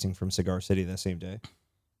was tasting from Cigar City that same day.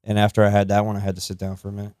 And after I had that one, I had to sit down for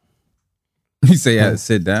a minute. You say you had to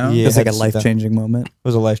sit down. Yeah. It's like had a to sit down. life changing moment. It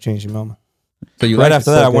was a life changing moment. So you Right liked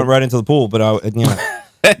after it, that, so I went good. right into the pool, but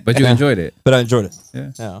But you enjoyed it. but I enjoyed it.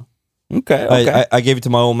 Yeah. Yeah. Okay. I gave it to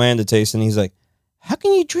my old man to taste, and he's like, "How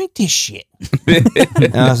can you drink this shit?"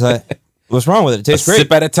 And I was like, "What's wrong with it? It A tastes great.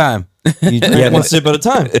 sip at a time. You drink one sip at a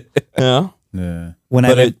time." Yeah. Yeah. When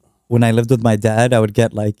But when I lived with my dad, I would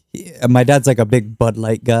get like my dad's like a big Bud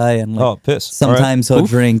Light guy, and like Oh, piss. sometimes All he'll right.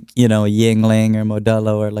 drink Yingling or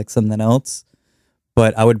Modelo or like something else.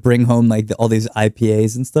 But I would bring home like all these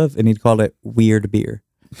IPAs and stuff, and he'd call it weird beer.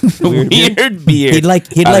 Weird beer. He'd I like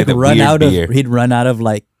the run weird out beer. of he'd run out of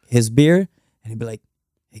like his beer, and he'd be like,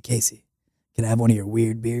 "Hey Casey, can I have one of your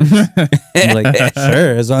weird beers?" I'm like,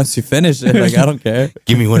 "Sure, as long as you finish it. Like I don't care.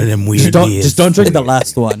 Give me one of them weird Just don't drink the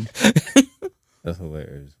last one." That's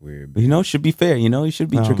hilarious. Weird. You know, should be fair. You know, you should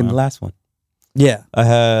be I don't drinking know. the last one. Yeah, I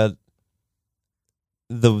had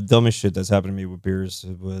the dumbest shit that's happened to me with beers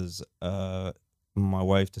was my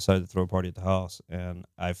wife decided to throw a party at the house, and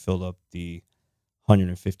I filled up the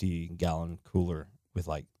 150-gallon cooler with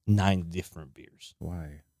like 9 different beers.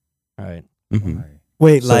 Why? All right. Mhm. Why?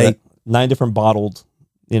 wait, So like 9 different bottled,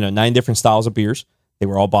 9 different styles of beers. They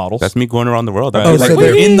were all bottles. That's me going around the world. Right. oh, Like, so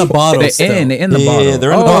they're wait. in the bottle. They're still. in the Yeah, bottle.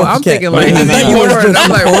 they're in the oh, bottle. I'm Okay. thinking Wait, like I in thought the you were pouring. just I'm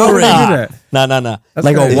like, why would you do pouring. that? No. That's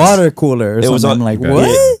like a crazy. water cooler or It was something. on- I'm like, Okay.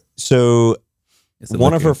 what? So It's a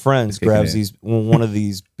one of liquor. her friends It's kicking grabs in. one of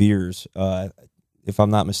these beers. If I'm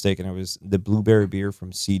not mistaken, it was the blueberry beer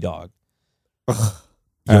from Sea Dog. Yo,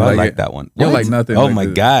 I like like it. that one. You don't What? like nothing Oh like my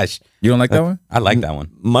this. gosh, You don't like that one? I like that one.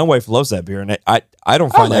 My wife loves that beer, and I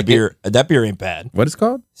don't find like that beer. That beer ain't bad. What is it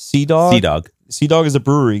called? Sea Dog. Sea Dog. Sea Dog is a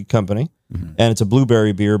brewery company, Mhm. and it's a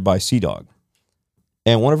blueberry beer by Sea Dog.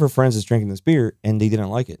 And one of her friends is drinking this beer, and they didn't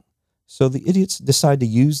like it. So the idiots decide to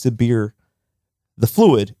use the beer, the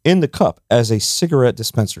fluid in the cup, as a cigarette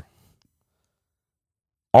dispenser.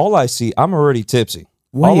 All I see, I'm already tipsy.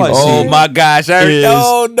 All I Oh see my gosh! is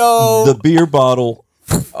Oh no! the beer bottle.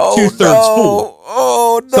 oh, 2/3 no. full.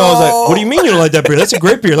 Oh no! So I was like, "What do you mean you don't like that beer? That's a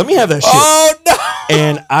great beer. Let me have that shit." Oh no!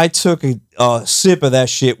 And I took a sip of that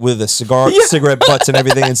shit with a cigarette butts and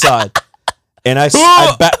everything inside. And I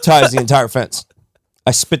baptized the entire fence.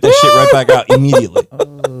 I spit that shit right back out immediately.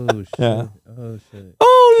 Oh shit. Yeah. Oh shit.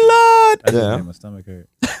 Oh I just Yeah. made my stomach hurt.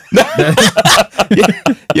 Lord!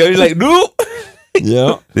 Yo, you're like, nope.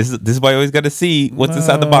 Yeah. This is why you always got to see what's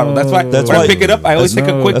inside the bottle. That's why. That's when why- I pick it up, I always take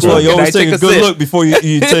a quick That's look. why you and always I take a good sip. look before you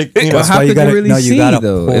take, Well, That's how why you could gotta- you really no, you see gotta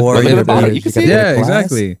though? pour Look at your the bottle. beer. You can You see gotta it. get a Yeah, glass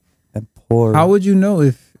exactly. And pour. How would you know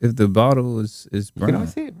if the bottle is You can brown?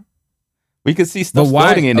 always see it. We can see But stuff why?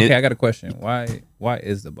 floating in Okay, it. I got a question. Why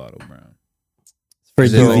is the bottle brown? for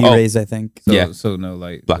Is it UV like- rays, I think. So, Yeah. So no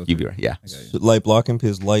light. Block goes UV through. ray, yeah. I got you. light blocking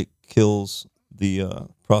because light kills the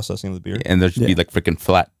processing of the beer. And there should be Yeah. like freaking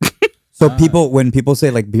flat. So when people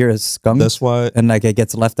say like beer is skunk That's why and like it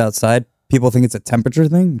gets left outside, people think it's a temperature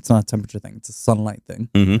thing. It's not a temperature thing. It's a sunlight thing.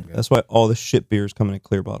 Mm-hmm. that's why all the shit beers come in a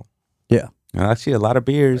clear bottle. Actually, a lot of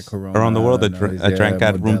beers Like Corona around the world that and all these, drank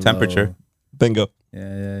at room Modelo. temperature. Bingo.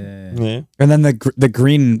 Yeah. Yeah. And then the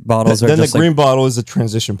green bottles are Then the just green bottle is a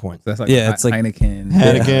transition point. So that's like Yeah, it's like- Heineken.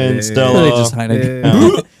 Heineken, Yeah. Stella. Literally just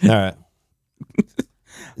Heineken. Yeah. All right.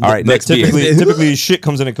 All right, But next beer. typically shit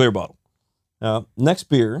comes in a clear bottle. Next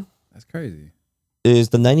beer That's crazy. is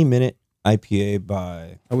the 90-minute IPA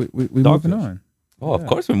by. Oh, we Dogfish. moving on. Oh, of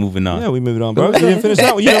course we're moving on. Yeah, we moved on, bro. You didn't finish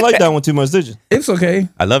that one. You didn't like that one too much, did you? It's okay.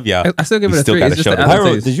 I love y'all. I still give You it a still 3. gotta It's just show the them. Pyro,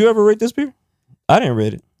 aftertaste. did you ever rate this beer? I didn't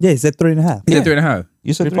rate it. Yeah, he said 3.5. Yeah, 3.5.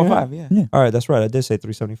 You said 3.5. 3.5, yeah. All right, that's right. I did say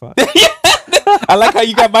 375. I like how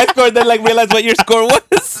you got my score and then like realized what your score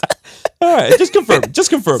was. All right, just confirm. Just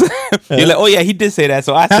confirm. You're like, oh yeah, he did say that,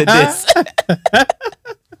 so I said this.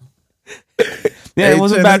 Yeah, Hey, it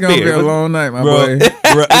was a Chen, bad it's gonna be beer. a long night, my Bro, boy.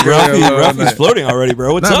 Ralphie's floating already,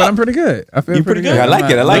 bro. What's Nah, but up? I'm pretty good. I feel You pretty pretty good. good? I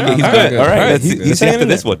like it. I like it. He's good. All right, let's he's see after hanging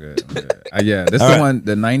this in one. Yeah, this is All the right. one,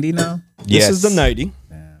 the 90 now. This is the 90.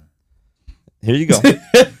 Damn. Here you go.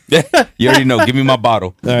 You already know. Give me my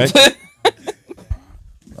bottle. All right.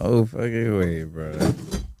 Oh fucking way, bro.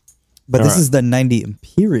 But All this right. is the 90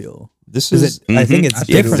 Imperial. This Is is it? I think it's Mhm.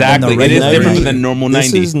 different. Exactly. Than the It is regular different 90. than normal this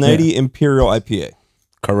 90. is 90 Imperial IPA.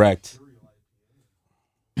 Correct.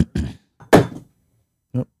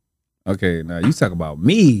 Okay, now you talk about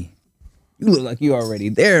me. You look like you already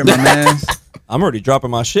there, my man. I'm already dropping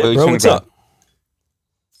my shit, What you bro. trying What's to grab? up?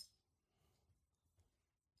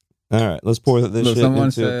 All right, let's pour this Look, shit someone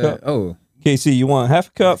into a said, cup. "Oh, KC, you want half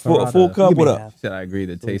a cup, a full cup? Give me What up? half. should I agree?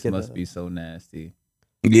 The taste get must that. be so nasty."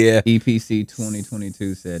 Yeah. EPC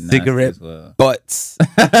 2022 said nasty Cigarette as well. butts. you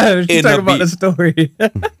In talking a about beat. the story?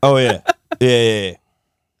 Oh yeah, yeah.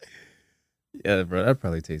 Yeah, bro, that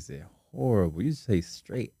probably tasted horrible. You just taste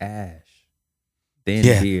straight ash, then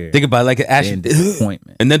Yeah. beer, Think about it like an ash. then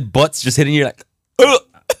disappointment. And then butts just hitting you like, ugh.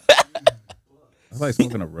 It's like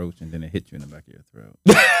smoking a roach and then it hit you in the back of your throat.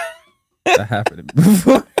 That happened to me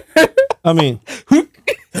before. I mean, You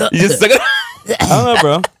just stuck it. I don't know,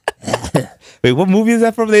 bro. Wait, what movie is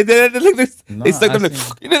that from? They did it like this. No, They stuck I them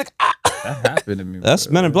seen- like, That happened to me. That's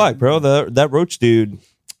bro. Men in Black, bro. That roach dude.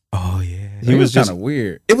 oh yeah. He was just. kind of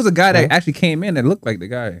weird. It was a guy that actually came in that looked like the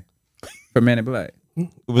guy from Men in Black.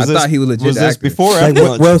 Was I thought he was legit Was this actor. before? or Like after Will,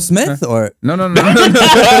 lunch? Will Smith or No.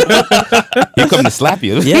 He come to slap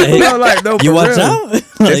you. yeah, No, like no. you for watch real. out.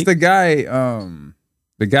 It's Like, the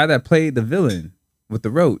guy that played the villain with the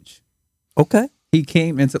roach. okay, He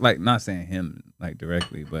came into like not saying him like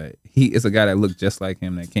directly, but he is a guy that looked just like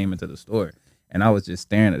him that came into the store, and I was just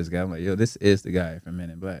staring at this guy. I'm like, yo, this is the guy from Men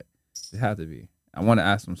in Black. It had to be. I want to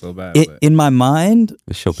ask him so bad, but in my mind,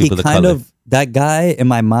 Show he people the kind color. of that guy in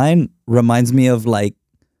my mind reminds me of like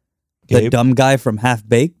the Gabe? dumb guy from Half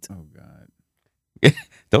Baked. oh god,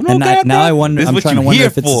 Don't know And that, now bro. I wonder. This is I'm what trying to you wonder here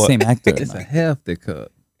if it's the for. same actor. it's a hefty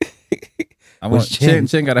cup. I Where's want Chen?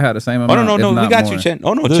 Chen gotta have the same Oh amount. no, if we not got more. you, Chen.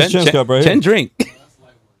 Oh no, This Chen, is Chen's Chen, cup right Chen here. drink.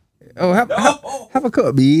 Oh, have a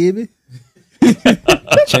cup, baby.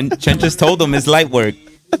 Chen just told him it's light work.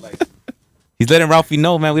 He's letting Ralphie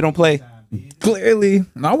know, man, we don't play. Clearly,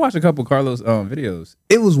 no, I watched a couple Carlos videos.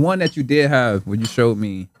 It was one that you did have when you showed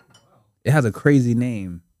me. It has a crazy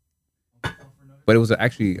name, but it was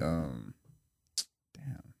actually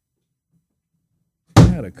it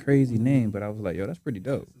had a crazy name. But I was like, yo, that's pretty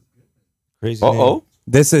dope. Crazy. Uh-oh. name.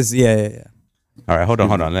 This is yeah. All right, hold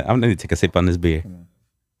on. I'm gonna need to take a sip on this beer.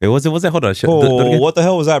 Wait, was it? Hold on. Oh, what the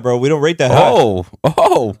hell was that, bro? We don't rate that high.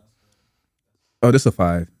 Oh, Oh, this a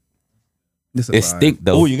 5. This a it 5. stink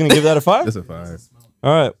though. Oh, you gonna give that a 5? This a 5.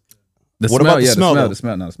 All right. The What smell, about the yeah, smell, though? the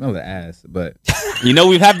smell. No, the smell of the ass. But You know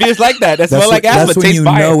we've had beers like that. That smell like ass, that's but when tastes you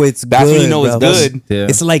fire. know it's That's when you good, know it's bro. good. yeah,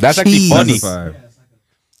 It's like That's actually cheese. funny. That's a 5. That's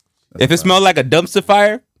If a it 5. smelled like a dumpster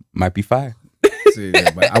fire, might be fire. See, yeah,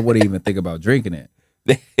 but I wouldn't even think about drinking it.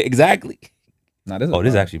 Exactly. Nah, this is Oh, this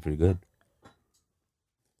is 5. actually pretty good.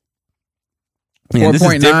 Man, this is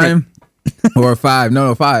 4.9 or a 5.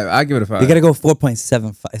 No, 5. I give it a 5. You gotta go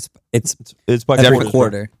 4.75. It's It's by every quarters, bro.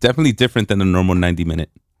 quarter. Definitely different than the normal 90-minute.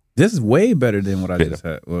 This is way better than what I Straight just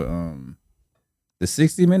had. Well, the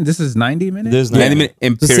 60 minute. This is 90 minutes. This is 90-minute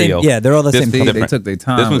The same, Imperial. yeah, they're all the This same thing- color. They took their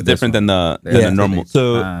time. This one's with different than the They than took the normal. their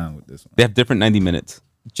So- time with this one. They have different 90 minutes.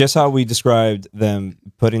 Just how we described them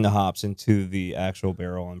putting the hops into the actual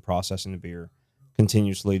barrel and processing the beer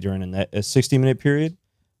continuously during a 60-minute period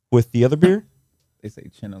with the other beer. They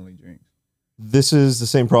say Chen only drinks. This is the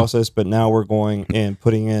same process, but now we're going and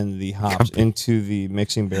putting in the hops into the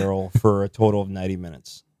mixing barrel for a total of 90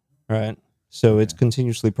 minutes. Right? So it's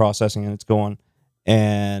continuously processing and it's going,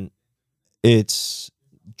 and it's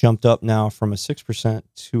jumped up now from a 6%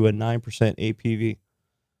 to a 9% APV.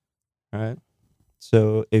 All right.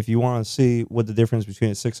 So if you want to see what the difference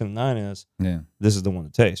between a 6 and a 9 is, Yeah. this is the one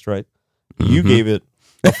to taste, right? You Mhm. gave it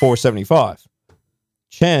a 4.75.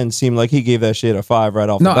 Chen seemed like he gave that shit a 5 right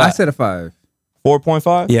off No, the bat. I said a 5.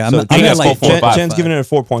 4.5? Yeah, I'm so at Chen- like Chen- 4.5. Chen's giving it a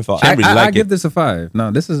 4.5. Chen really I like give it. this a 5.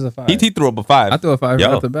 No, this is a 5. He threw up a 5. I threw a 5 Yo.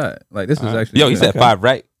 right off the bat. Like this is Alright. actually. Yo, he good. said Okay. 5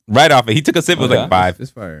 right off it. He took a sip. It was Okay. like 5.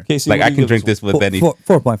 It's fire. Casey, Like what I do can you drink give this with any.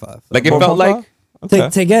 4.5. Like it felt like Okay.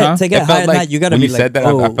 To get Huh? to It get felt higher than like that, you gotta when be you like, said that,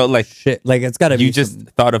 I oh, felt like shit. Like it's gotta be. you just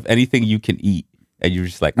thought of anything you can eat, and you're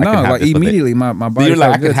just like, I No, can have like this with it. immediately, my body. You're like,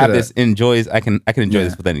 I felt can good to have that. this. Enjoy. I can enjoy Yeah.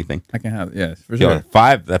 this with anything. I can have. Yes, for Yo, sure.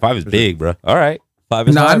 5. That 5 is For big, bro. All right. 5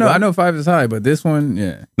 is No, high, I know, bro. I know 5 is high, but this one,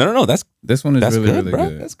 yeah, No. That's this one is really, good, really bro.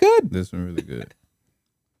 good. That's good. This one really good.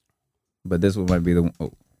 But this one might be the one.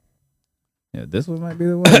 Oh, yeah, this one might be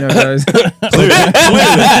the one, y'all guys. You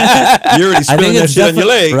already I spilling think that it's shit on your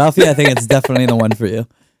leg. Ralphie, I think it's definitely the one for you.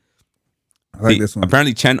 I like See, this one.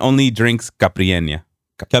 Apparently, Chen only drinks Capriña.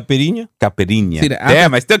 Caipirinha? Capriña. See, the apple-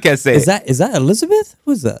 Damn, I still can't say Is it. that Elizabeth?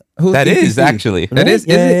 Who's that? Who's That is EPC? actually. That is.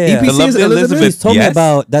 Yeah, Is it yeah, yeah. EPC? The Is lovely Elizabeth? Elizabeth. She's told Yes. me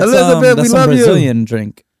about Elizabeth, we that's some love you. Brazilian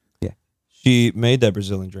drink. She made that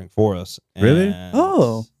Brazilian drink for us. Really? And,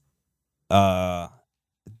 Oh.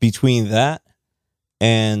 between that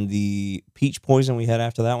and the peach poison we had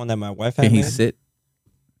after that one that my wife had Can he made, sit?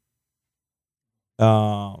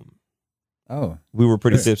 um, Oh, we were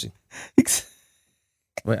pretty tipsy.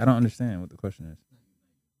 wait, I don't understand what the question is.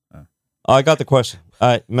 Oh, I got the question.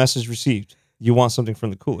 Message received. You want something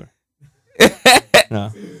from the cooler?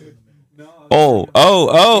 No.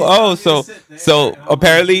 Oh. So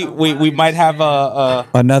apparently we might have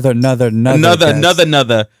Another another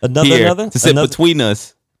Another here another? to sit Another- between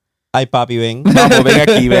us. Ay, papi, ven. Vamos, ven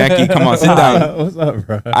aquí. Come on, sit down. What's up,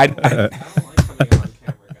 bro?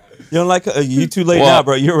 You don't like you too late Well, now,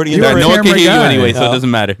 bro. You're already in you're the No a ring. one can camera hear you guy. anyway, so it No.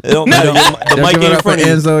 doesn't matter. It don't matter. The Let's mic give ain't it in up for front of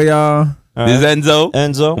you. Enzo, y'all. All This is right. Enzo.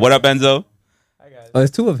 Enzo. What up, Enzo? Oh,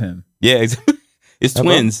 there's 2 of him. Yeah, it's bro.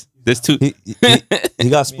 twins. There's two. He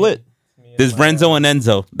got split. There's Renzo and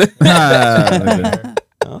Enzo.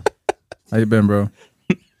 How you been, bro?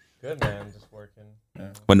 Good, man. Just working.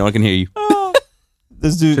 But no one can hear you.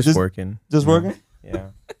 This dude Just just working. working. Yeah.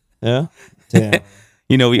 Yeah. Damn.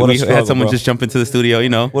 You know, we What a had struggle, someone bro. just jump into the studio. You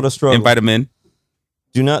know, What a struggle. invite them in.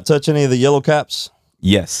 Do not touch any of the yellow caps.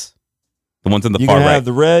 Yes, the ones on the You far can right. have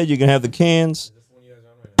the red. You can have the cans.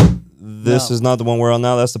 This No. is not the one we're on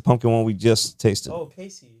now. That's the pumpkin one we just tasted. Oh,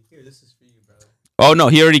 Casey, here. This is for you, brother. Oh no,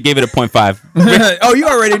 he already gave it a 0.5. Oh, you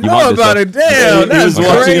already know want this about stuff? it. Damn, He that's was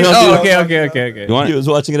watching great. it on Oh, TV. okay. You want He it? was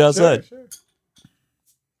watching it outside.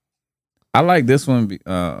 I like this one.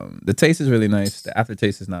 The taste is really nice. The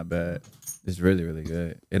aftertaste is not bad. It's really, really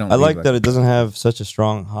good. It don't. I leave like that it doesn't have such a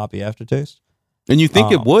strong hoppy aftertaste. And you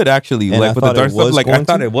think it would actually, and I like with the thought it dark stuff? was Like I going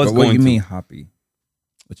thought to. it was But what going you to. mean hoppy?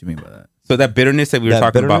 What you mean by that? So that bitterness that we were That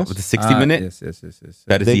talking about bitterness? with the 60 minute, Yes.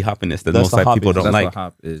 that is They- the hoppiness that that's most the like people hoppiness. don't That's like. what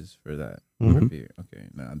hop is for that Mhm. beer. Okay,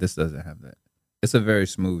 no, this doesn't have that. It's a very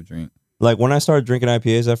smooth drink. Like when I started drinking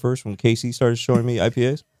IPAs at first, when Casey started showing me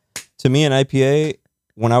IPAs, to me an IPA,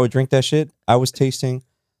 when I would drink that shit, I was tasting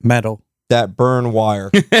Metal. that burn wire,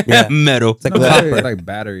 Yeah. Metal. It's like No, a very, copper. like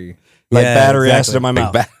battery. like Yeah, battery exactly. acid in my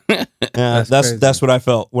mouth. Yeah, That's that's crazy. what I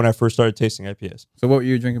felt when I first started tasting IPAs. So what were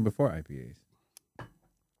you drinking before IPAs?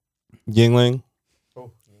 Yingling,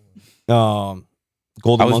 Golden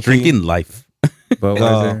I was Monkey, drinking life.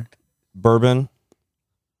 Budweiser. bourbon.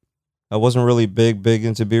 I wasn't really big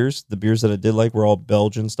into beers. The beers that I did like were all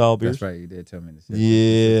Belgian style beers. That's right. You did tell me this.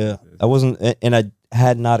 Yeah, I wasn't, and I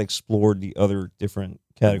had not explored the other different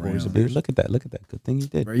categories of Really? beers. Look at that. Good thing you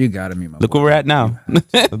did. Bro, you gotta meet my. Look boy. where we're at now.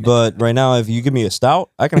 But right now, if you give me a stout,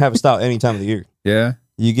 I can have a stout any time of the year. Yeah.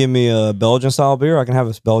 You give me a Belgian style beer, I can have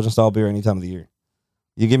a Belgian style beer any time of the year.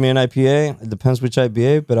 You give me an IPA, it depends which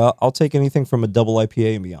IPA, but I'll take anything from a double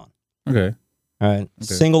IPA and beyond. Okay. All right,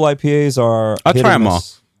 single IPAs are. I'll hit try or them miss. all.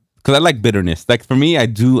 Because I like bitterness. Like for me, I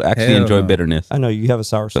do actually Hell enjoy no. bitterness. I know you have a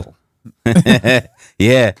sour soul.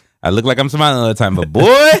 Yeah. I look like I'm smiling all the time, but boy,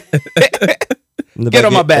 In the Get back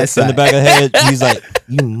on my of- bad In the side. back of the head, he's like,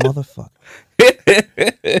 "You motherfucker."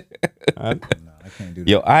 All right. No, I can't do that.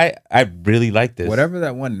 yo, I really like this. Whatever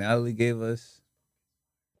that one Natalie gave us,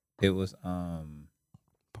 it was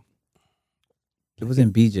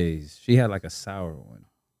in BJ's. She had like a sour one.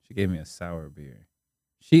 She gave me a sour beer.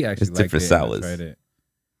 She actually It's liked different it. And I sours. tried it.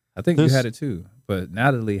 I think This- you had it too, but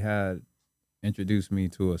Natalie had introduced me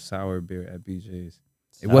to a sour beer at BJ's.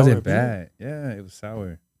 It Sour wasn't beer? bad. Yeah, it was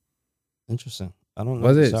sour. Interesting. I don't know.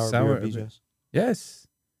 Was the it sour sour? beer at BJ's. Yes,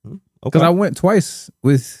 Okay. because I went twice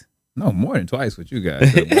with. No, more than twice with you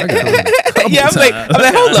guys. I got lit a couple Yeah, I'm like,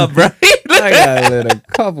 times. hold up, bro. I got lit a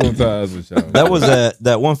couple times with y'all. That was at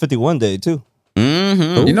that 151 day too.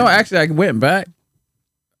 Mm-hmm. You know, actually, I went back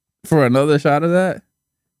for another shot of that,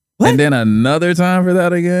 What? and then another time for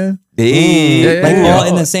that again. Hey. Like Yeah. all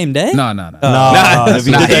in the same day? No. Nah, Nah, if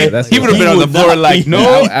he nah, did that, that's he would have he been on the would floor not like, be- no.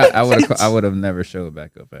 I would have never showed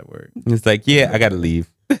back up at work. It's like, yeah, I gotta leave.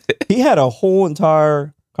 he had a whole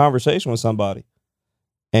entire conversation with somebody,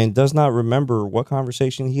 and does not remember what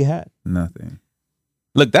conversation he had. Nothing.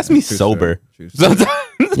 Look, that's me True sober. story. True story. Sometimes,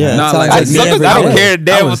 Yeah, Not it like- sounds I, me sometimes every I don't day. care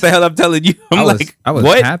damn I what was- the hell I'm telling you. I'm like, I was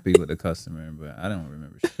what? happy with the customer, but I don't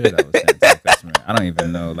remember shit I was saying to the customer. I don't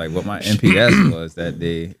even know like what my NPS was that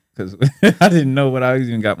day because I didn't know what I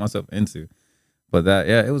even got myself into. But that,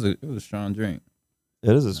 yeah, it was a strong drink.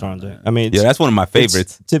 It is a strong drink. I mean, it's, Yeah, that's one of my it's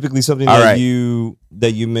favorites. typically something All that right. you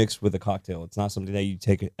mix with a cocktail. It's not something that you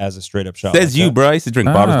take as a straight up shot. Says like you, that. bro. I used to drink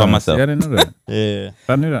bottles by myself. See, I didn't know that. Yeah. If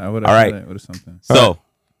I knew that, I would have. All right. It would have something. So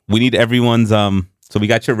we need everyone's. So we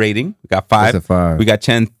got your rating. We got What's a 5. 5? We got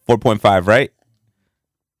Chen 4.5, right?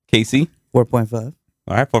 Casey. 4.5.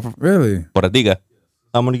 All right. Really, Por diga.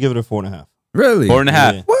 I'm gonna give it a 4.5. really 4.5.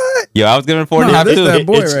 Yeah. What? Yo, I was giving it 4.5 No, this too. that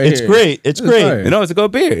boy it's right it's here. great. It's This is great. fire. You know, it's a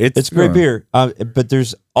good beer. It's great Yeah. beer. But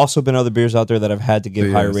there's also been other beers out there that I've had to give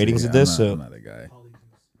Yeah, higher see, ratings yeah, of this. I'm not a guy.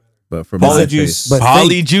 But for Polyjuice- my taste, But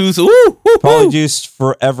Polyjuice. Ooh, woo, woo. Polyjuice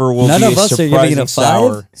forever will None be of us are surprising giving it a 5.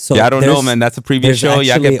 sour. So Yeah, I don't know, there's- man. That's a previous there's show.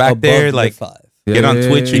 Y'all actually get back above there, the like 5. get on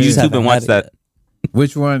Twitch or just YouTube haven't and watch had it that. yet.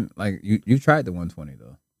 which one? Like you tried the 120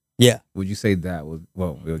 though. Yeah. Would you say that was?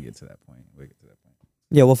 Well, we'll get to that point.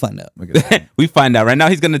 Yeah, we'll find out. We'll get to that point. We find out right now.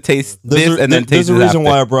 He's gonna taste this and then there's taste a it reason after.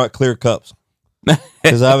 why I brought clear cups.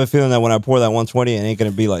 Because I have a feeling that when I pour that 120, it ain't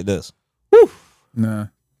gonna be like this. Nah,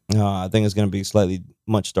 No, I think it's gonna be slightly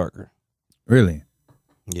much darker. really.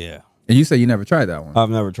 Yeah, And you said you never tried that one. I've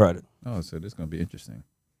never tried it. Oh, so this is gonna be interesting.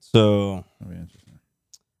 So, Gonna be interesting.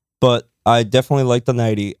 but I definitely liked the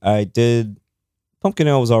 90. I did. Pumpkin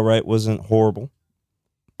ale was all right. Wasn't horrible.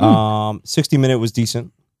 60-minute was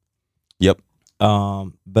decent. Yep.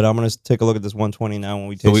 But I'm gonna take a look at this 120 now when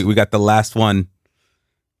we taste. So we got the last one,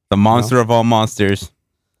 the monster of all monsters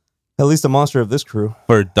at least the monster of this crew.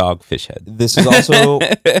 for Dogfish Head. This is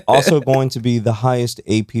also going to be the highest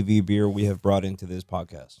APV beer we have brought into this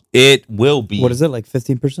podcast. It will be. What is it, like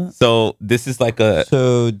 15%? So this is like a.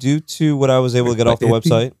 So due to what I was able to get Like off the 50?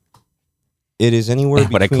 website, it is anywhere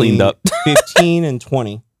What I between cleaned up. 15 and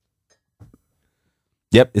 20.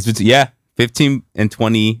 Yep. It's 15 and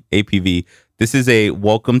 20 APV. This is a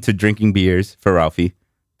welcome to drinking beers for Ralphie.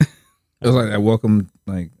 It was like that. Welcome.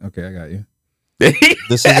 Like, okay, I got you.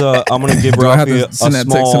 This is I'm gonna give Do I have Ralphie to a send that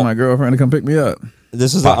text to small. my girlfriend to come pick me up?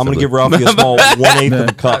 This is I'm gonna Possibly. give Ralphie a small 1/8 of a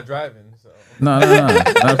Not cup. driving, so. No.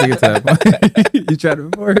 Not to get to that point. You tried it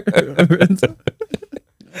before.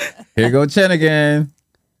 Here go Chen again.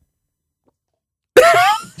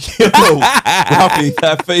 Yo, Ralphie,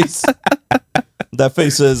 that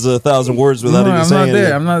face says 1,000 words without even I'm saying not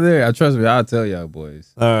there. it. I'm not there. Trust me. I'll tell y'all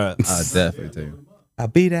boys. All right. I'll definitely tell you. I'll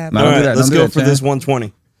be that. No, All don't do right, that. let's Don't do go that, for Chan. this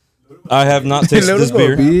 120. I have not tasted Let this us go,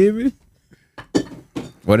 beer. baby.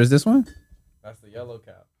 What is this one? That's the yellow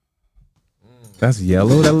cap. That's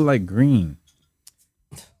yellow. That look like green.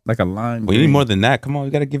 Like a lime. We need green. more than that. Come on, we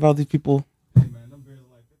gotta give all these people.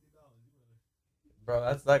 Bro,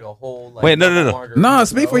 that's like a whole. Like, Wait, no. margarita, No,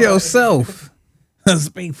 speak for bro. yourself.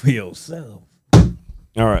 Speak for yourself.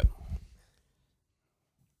 All right.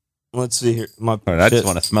 Let's see here. All right, I just shit.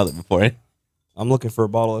 want to smell it before it. I'm looking for a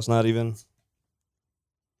bottle that's not even.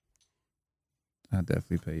 I'll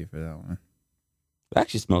definitely pay you for that one. It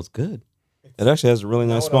actually smells good. It actually has a really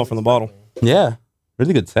Not nice what I smell was from the bottle. expecting. Yeah,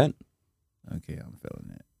 really good scent. Okay, I'm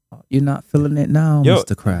feeling it. Oh, you're not feeling it now, Yo,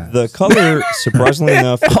 Mr. Krabs. The color, surprisingly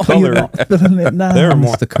enough, the Oh, you're color. not feeling it now, There are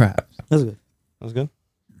more. Mr. Krabs. That's good. That's good.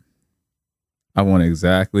 I want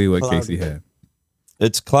exactly what Cloudy. Casey had.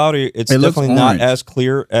 It's cloudy. It's It looks definitely not orange. as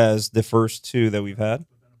clear as the first two that we've had.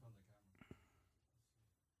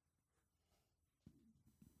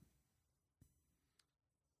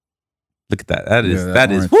 Look at that. That is Yeah,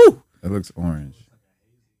 that is orange. woo. It looks orange.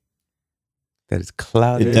 That is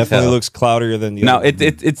cloudy. It as definitely hell. looks cloudier than the Now other.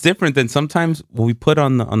 it's different than sometimes what we put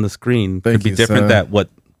on the screen Thank could be you, different sir. than what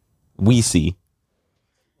we see.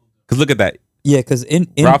 Because look at that, Yeah, because in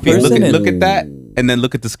Ralphie. person, Look at that, and then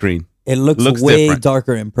look at the screen. it looks looks way different.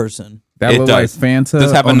 darker in person. That It look does. like Fanta.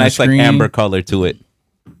 Does have a on the nice like screen. amber color to it.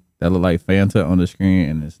 That look like Fanta on the screen,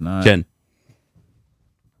 and it's not. Jen,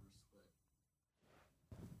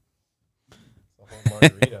 It's a whole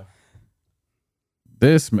margarita.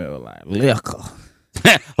 This smell like liquor.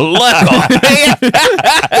 liquor.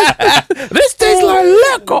 This tastes like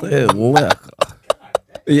liquor. It's liquor.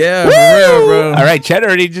 Yeah, for real, bro. All right, Chad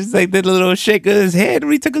already just like did a little shake of his head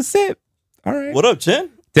when he took a sip. All right. What up,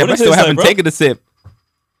 Chen? Damn, I What it still taste like, haven't bro? taken a sip.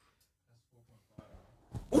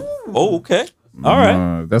 Oh, okay. All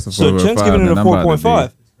right. That's a So 4.5. Chen's giving it a then I'm about to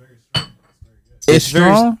 4.5. be- It's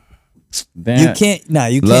very- strong. Damn. You can't. Nah,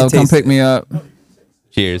 you can't Love, come taste. pick me up.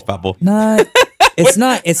 Cheers, Papo. Nah, it's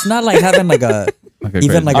not. It's not like having like a Okay, even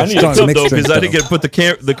crazy. like I a need a strong cup mixed though drink. because I didn't though. get to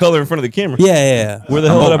put the color in front of the camera. Yeah. Where the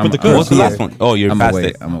hell did I put the What's cup? the last one? Oh, you're I'm past away.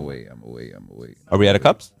 it. I'm away. Are we out of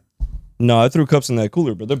cups? No, I threw cups in that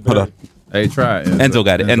cooler, but they're Hold buried. on. Hey, try it. Enzo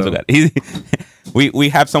got it. Enzo got it. We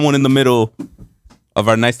have someone in the middle of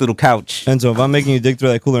our nice little couch. Enzo, if I'm making you dig through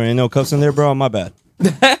that cooler and ain't no cups in there, bro, my bad.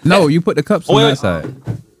 No, you put the cups Oh, on wait, that side.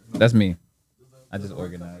 That's me. I just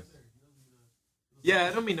organized. Yeah,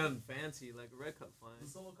 I don't mean nothing fancy, like a red cup fine.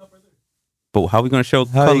 But how are we gonna show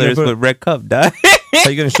How you gonna colors put- with red cup, dog? How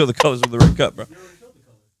you gonna show the colors of the red cup, bro?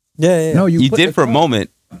 Yeah. No, You put did the for a cup-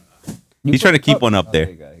 moment. you He's put trying to the keep cup- one up Oh, there.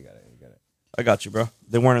 you got it, you got it, you got it. I got you, bro.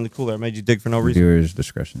 They weren't in the cooler. I made you dig for no reason. Viewers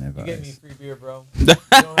discretion You get me advised. free beer, bro. You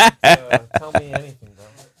don't have to tell me anything, bro.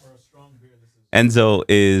 Enzo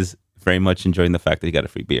is very much enjoying the fact that he got a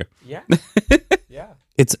free beer. Yeah. Yeah.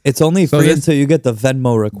 It's only So free this- until you get the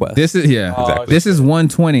Venmo request. This is Exactly. This is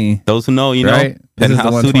 120, Those who know, you know, Right? This is the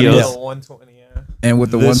Penthouse 120. Studios. Yeah. 120, yeah. and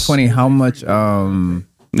with the This- 120, how much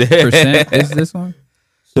percent is this one?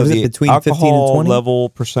 So Was it the between 15 and alcohol 20? level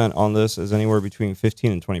percent on this is anywhere between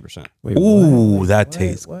 15 and 20%. Wait, Ooh, that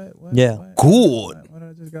tastes what, Yeah. good. What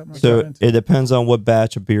I just got myself So into? it depends on what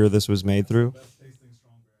batch of beer this was made through.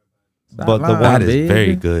 Stop but the lying, That is baby.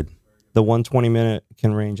 very good. The 120-minute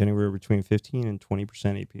can range anywhere between 15 and 20%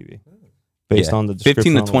 APV, based Yeah. on the 15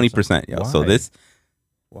 description to on the 20%. Yeah. So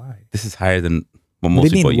Why? this is higher than what What most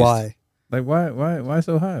do you people mean? use. Why? Like why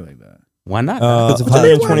so high like that? Why not? website. Because of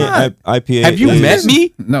 120 Why not? IPA. Have you is- met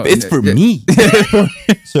me? No, It's for me.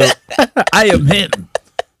 So, I am him.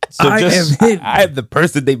 so I just am him. I am the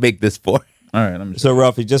person they make this for. All right, I'm just so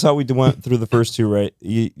Ralphie, just how we went through the first two, right?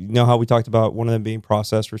 You know how we talked about one of them being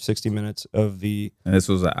processed for 60 minutes of the. and this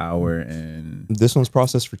was an hour and This one's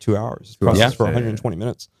processed for 2 hours. It's 2 hours, processed for yeah. 120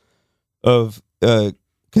 minutes of Of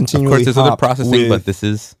continually course, there's other hopped processing, with but this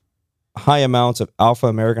is high amounts of alpha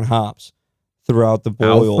American hops throughout the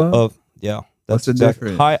boil Alpha? of yeah. What's the exactly-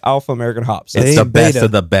 difference? high alpha American hops. They it's the ain't best beta.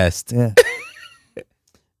 of the best. Yeah.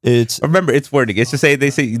 It's Remember, it's wording. It's just say they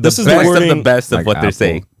say the This is best the of the wording- best of Like what they're Apple.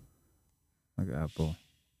 saying. like Apple.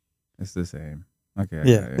 It's the same. Okay. I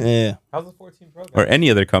Yeah. got it. yeah, How's the 14 Pro? Or any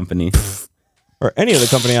other company. or any other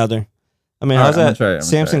company out there. I mean, All how's right, I'm that? gonna try it,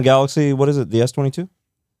 I'm gonna try Samsung it. Galaxy. What is it? The S22.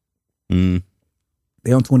 Mm.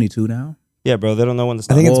 They on 22 now. Yeah, bro. They don't know when to I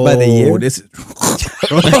stop. think it's by the year. This is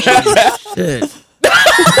shit.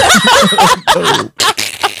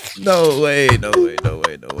 No way.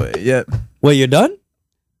 Yep. Wait, you're done?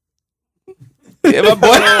 Yeah, my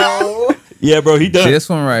boy. Yeah, bro. He done. This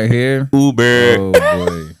one right here. Uber. Oh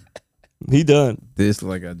boy. He done. This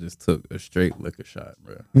like I just took a straight liquor shot,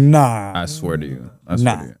 bro. Nah. I swear to you. I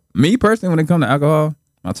swear Nah. to you. Me personally, when it comes to alcohol,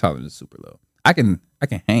 my tolerance is super low. I can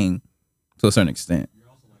hang to a certain extent.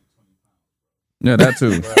 Yeah, that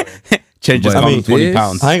too. Chen just But I called mean, him 20 this-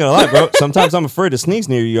 pounds. I ain't gonna lie, bro. Sometimes I'm afraid to sneeze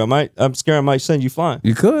near you. I'm scared I might send you flying.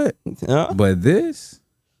 You could, Yeah. but this,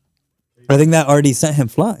 I think that already sent him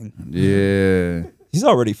flying. yeah, He's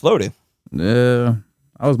already floating. yeah.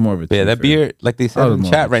 I was more of a Yeah, that cheaper. beer, like they I said was in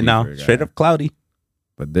more chat of a right now, cheaper guy. straight up cloudy.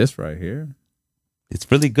 But this right here, It's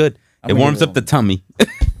really good. I'm It gonna warms give up the tummy.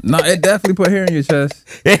 no, it definitely put hair in your chest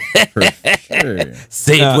for sure.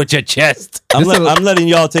 Say Yeah. it with your chest. I'm This a- letting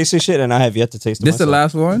y'all taste this shit, and I have yet to taste it. This the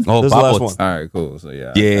myself. last one. Oh, This is the last Bubbles. one. All right, cool. So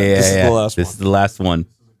yeah, Yeah, This is the last This one. is the last one.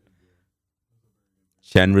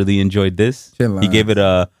 Chen really enjoyed this. Chin He line. gave it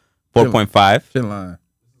a 4.5. Chin line.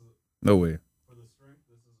 No way.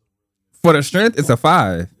 For the strength, it's a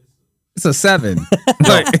 5. It's a 7.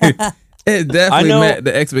 Like it definitely know- met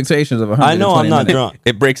the expectations of 100. I know I'm not drunk.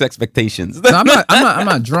 It breaks expectations. No, I'm not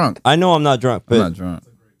drunk. I know I'm not drunk, I'm but not drunk.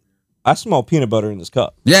 I smell peanut butter in this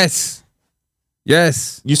cup. Yes.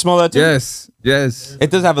 You smell that too? Yes.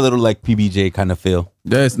 It does have a little like PBJ kind of feel.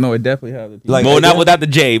 Yes. No, it definitely has the Like- Well, not without the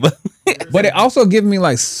J, but but it also gives me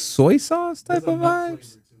like soy sauce type of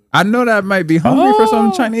vibes. I know that might be hungry for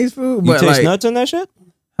some Chinese food, You but taste like, nuts in that shit?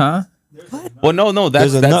 huh? well, no,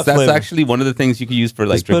 that's There's a nut that's flavor. actually one of the things you could use for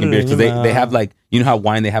like Just put drinking it beers in because your they have mouth. like, you know how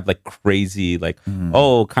wine they have like crazy like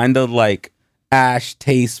kind of like ash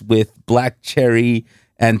taste with black cherry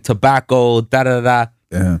and tobacco da da da.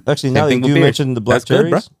 Yeah. Actually, Same now that thing with you beer. mentioned the black That's good,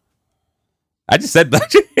 cherries, I just said black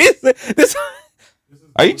cherries. This,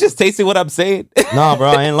 are you just tasting what I'm saying? nah, bro,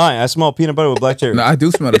 I ain't lying. I smell peanut butter with black cherries. No, I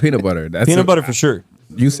do smell the peanut butter. That's Peanut butter for sure.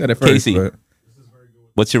 You said it first. Casey. But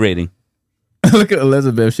What's your rating? look at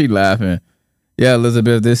Elizabeth. She laughing. Yeah,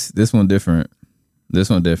 Elizabeth. This one different. This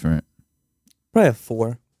one different. Probably a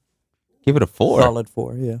 4. Give it a 4. Solid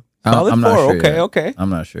 4, yeah. Solid I'm not 4. sure Okay, yet. okay. I'm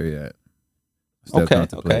not sure yet. Still Okay,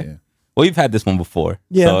 contemplating. okay. Well, you've had this one before.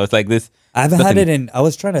 Yeah. So it's like this. I haven't had Nothing- it in, I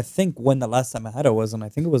was trying to think when the last time I had it was, and I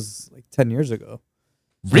think it was like 10 years ago.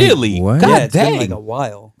 Really? What? God yeah, it's dang. been like a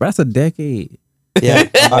while. That's a decade. Yeah,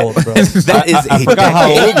 I'm old, bro. That is I forgot how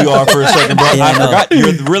old you are for a second, bro. Yeah, I I know. forgot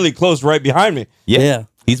you're really close right behind me. Yeah.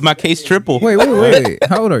 He's my case triple. Wait.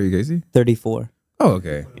 How old are you, Casey? 34. Oh,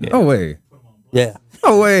 okay. Oh, wait. Yeah.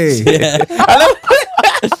 Oh, wait. Yeah.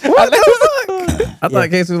 I thought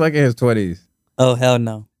Casey was like in his 20s. Oh, hell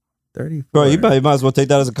no. 34. Bro, you might as well take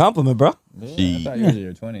that as a compliment, bro. Yeah, I thought you was in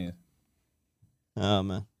your 20s. Oh,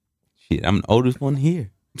 man. Shit, I'm the oldest one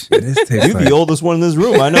here. This tastes You're like the oldest one in this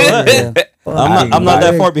room. I know that. Yeah. I'm not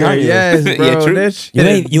that far behind you. Yes, bro. Yeah, true. This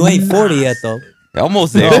You ain't 40 yet though.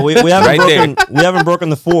 Almost there. No, we haven't Right broken. there. We haven't broken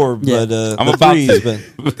the 4, Yeah. but I'm the about 3s, to.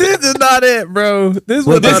 but This is not it, bro. This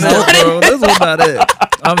was not it, bro. This was not it.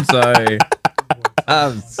 I'm sorry.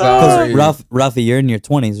 I'm sorry. Rafi, you're in your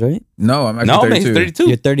 20s, right? No, I'm actually No, man, 32. he's 32.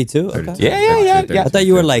 You're 32. Okay. 32. Yeah. I thought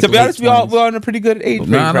you were like. To be honest, late we're on a pretty good age range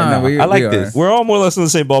Nah, right now. we I like are. this. we're all more or less in the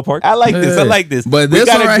same ballpark. I like this. I Yeah. like this. But we this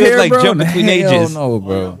got one a right good here, like bro, jump between hell ages. no,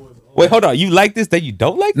 bro. Wait, hold on. You like this? That you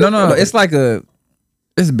don't like? This? No. It's like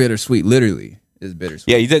it's bittersweet. Literally, it's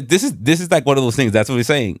bittersweet. Yeah, this is like one of those things. That's what we're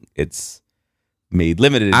saying. It's made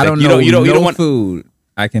limited. I don't Like, know. You don't want. food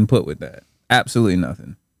I can put with that. Absolutely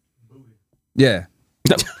nothing. Yeah.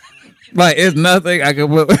 Like it's nothing I can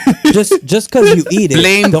put. Just because you eat it,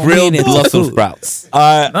 Plain don't grilled mean it's Brussels food. sprouts.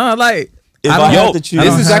 No, like If I I don't had Yo, to choose-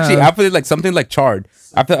 this I is don't actually. have- I put it like something like charred.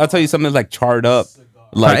 I'll tell you something like charred up. if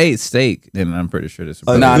I Like ate steak, then I'm pretty sure this. A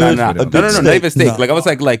no, good- no, a no, good not steak. even steak. No. Like I was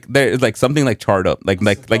like there's like something like charred up. Like you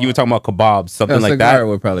were talking about kebabs, something like that.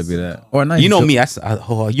 would probably be that. Or a nice. You know me.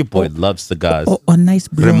 Your boy loves cigars. a nice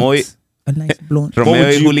Cremoy- A nice blunt. What Romeo would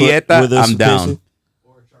y you put Julieta. with this, I'm down. Casey?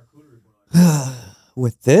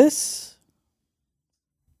 With this,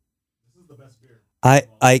 I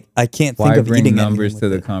can't think Why of bring eating numbers anything to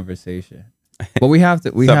the with it. conversation? Well, we have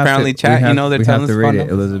to. We So have apparently to, chat, we have, you know, they're we telling have to us rate fun it,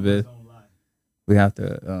 Elizabeth. We have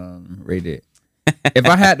to rate it. If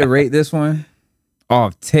I had to rate this one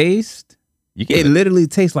off taste, You it get literally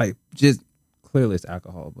tastes like just clearly it's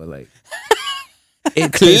alcohol, but like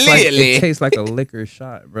it Clearly. tastes like a liquor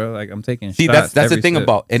shot, bro. Like I'm taking See, shots. that's the every thing sip.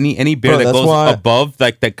 about any beer Bro, that that's goes why- above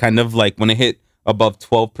like that kind of like when it hit above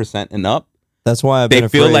 12% and up, That's why I've they been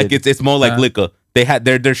feel afraid. like it's more like liquor.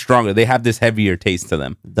 They're stronger. They have this heavier taste to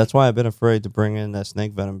them. That's why I've been afraid to bring in that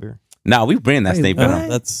snake venom beer. Now we bring that snake venom.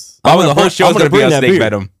 That's Oh, the gonna whole bring- show's I'm gonna be bring on that snake beer.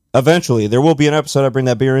 venom. Eventually, there will be an episode I bring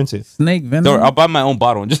that beer into. Snake venom. So I'll buy my own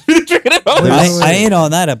bottle and just drink it. I ain't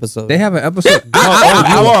on that episode. They have an episode. you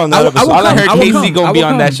are on that episode. All I heard I will Casey come. gonna I be will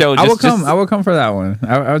on that come. show. I will Just- come. just- I will come for that one.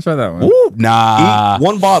 I'll try that one. Ooh, nah. Eat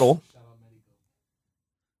one bottle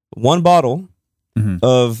Mhm.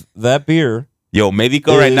 of that beer. Yo,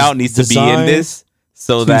 Medico right is now needs to be in designed this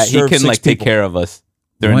so to that he serve can 6 like take people. care of us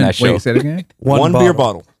during One- that show. Wait, say it again. One beer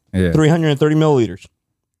bottle, Yeah. 330 milliliters,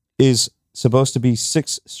 is supposed to be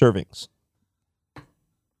 6 servings.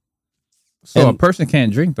 So a And- person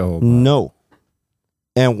can't drink the whole. bottle. No.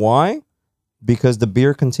 And why? Because the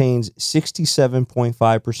beer contains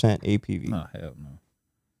 67.5% APV. Oh hell no.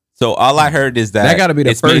 So all I heard is that That got to be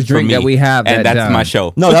the it's made first for drink me, that we have. and that's down. my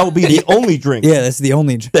show. No, that will be the only drink. Yeah, that's the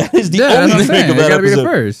only. That is the Yeah, that's only what I'm drink saying. of It that got to be the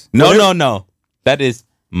episode. first. No. That is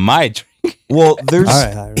my drink. Well, there's All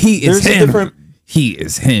right, all right. He is There's a him. different- He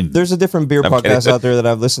is him. there's a different beer I'm podcast kidding. out there that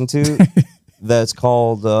I've listened to that's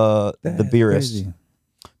called The Beerist.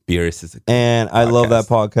 Beerus is a And I love that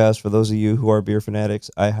podcast. For those of you who are beer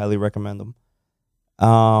fanatics, I highly recommend them.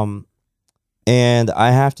 And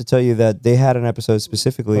I have to tell you that they had an episode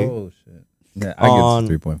specifically Oh shit. Yeah, I On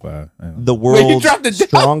get 3.5. the world's dropped it down.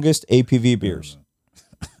 strongest APV beers.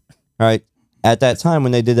 All right. At that time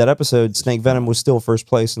when they did that episode, Snake Venom was still first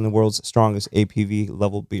place in the world's strongest APV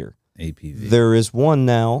level beer. APV. There is one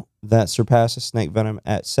now that surpasses Snake Venom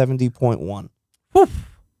at 70.1.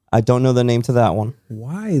 I don't know the name to that one.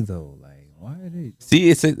 Why though? Like, why are they?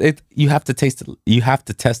 See, you have to test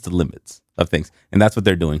the limits of things, and that's what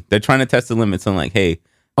they're doing. They're trying to test the limits on like, hey,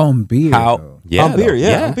 On beer. how? though. Yeah, On beer, though.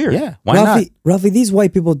 yeah, on beer. Yeah, why not? Rafi, these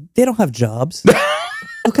white people, they don't have jobs.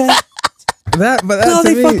 Okay, But That's all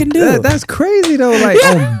to they fucking do. That's crazy though. Like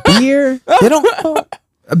on beer. they don't.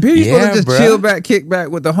 A beer, you Yeah, supposed to just bruh. chill back, kick back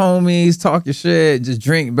with the homies, talk your shit, just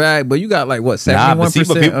drink back. But you got like what, Nah, 71%? but see,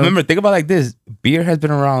 but people, remember, think about it like this: beer has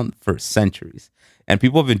been around for centuries, and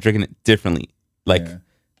people have been drinking it differently. Like, Yeah.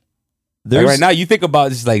 like right now, you think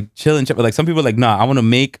about just like chilling, but like some people are like, nah, I want to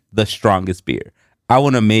make the strongest beer. I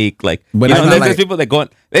want to make like, But you it's know, not there's like- people that going.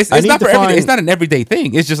 It's I need not to for everyday. find- It's not an everyday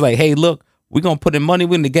thing. It's just like, hey, look, we're gonna put in money.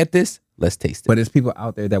 We're gonna get this. Let's taste it. But there's people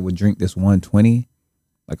out there that would drink this 120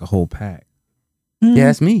 like a whole pack. Yeah,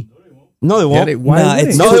 that's me. No, they won't. Why Nah, would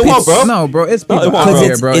it's- they? No, they won't, bro. No, bro. It's No, they people won't, out bro.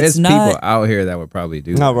 here, bro. It's It's not- people out here that would probably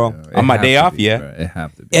do No, that, bro. It On my have day to off, be, yeah. bro. It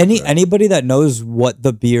have to be. bro. Anybody that knows what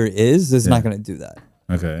the beer is not going to do that.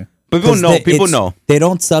 Okay. But people 'Cause know. People it's- know. They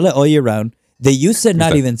don't sell it all year round. They used to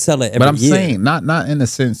not Okay. even sell it every But I'm year. saying not in the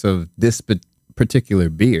sense of this particular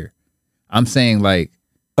beer. I'm saying like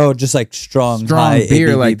Oh, just like strong Strong high beer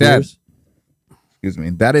ABV like that. beers. excuse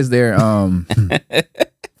me. That is their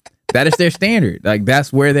That is their standard. Like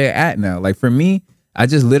that's where they're at now. Like for me, I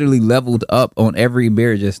just literally leveled up on every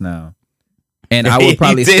beer just now. And I would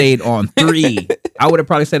probably stayed on 3. I would have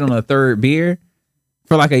probably stayed on a 3rd beer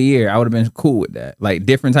for like a year. I would have been cool with that. Like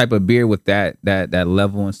different type of beer with that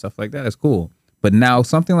level and stuff like that is cool. But now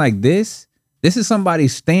something like this is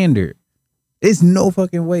somebody's standard. It's no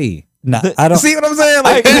fucking way. Nah, I don't see what I'm saying.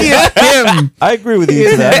 Like I agree with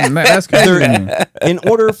you to that. That's crazy. In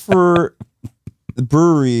order for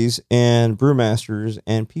breweries and brewmasters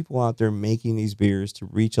and people out there making these beers to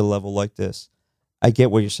reach a level like this, I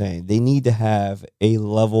get what you're saying. They need to have a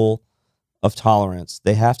level of tolerance.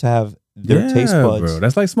 They have to have their taste buds. Bro,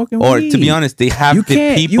 that's like smoking Or weed. to be honest, they have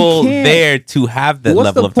the people there to have that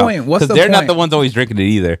level of tolerance. What's the they're point? not the ones always drinking it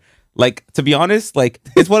either. Like, to be honest, like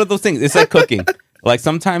it's one of those things. It's like cooking. Like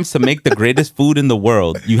sometimes to make the greatest food in the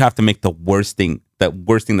world, you have to make the worst thing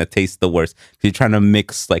that tastes the worst. You're trying to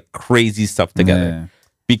mix like crazy stuff together. Yeah.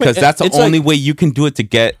 Because that's the only way you can do it to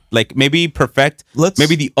get like maybe perfect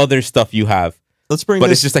maybe the other stuff you have. Let's bring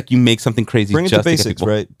But it's just like you make something crazy. Bring it just to get basics,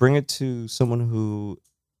 people. right? Bring it to someone who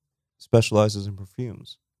specializes in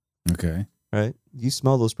perfumes, Okay. right? You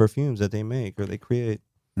smell those perfumes that they make or they create.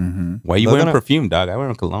 Mm-hmm. Why are you They're wearing gonna- perfume, dog? I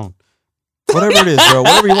wear cologne. Whatever it is, bro.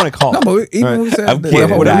 Whatever you want to call No, it. but even Right. we said I'm the kidding.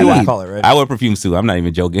 whole Whatever you want weed. to call it, right? I wear perfume too. I'm not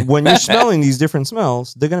even joking. When you're smelling these different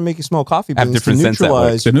smells, they're going to make you smell coffee Have beans to different scents that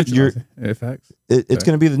work. neutralize The your... neutralizer. Yeah, facts. It's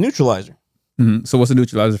going to be the neutralizer. Mhm. So what's the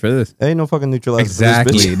neutralizer for this? Ain't no fucking neutralizer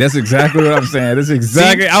Exactly. for this bitch. That's exactly what I'm saying. That's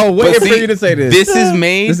exactly. I was waiting for you to say this. This is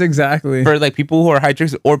made This is exactly. for like people who are high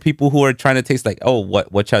drinkers or people who are trying to taste like, oh,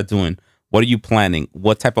 what y'all doing? What are you planning?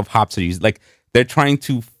 What type of hops are you using? Like they're trying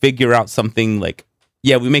to figure out something like,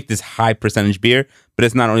 yeah, we make this high percentage beer, but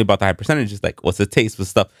it's not only about the high percentage. It's like, what's the taste, what's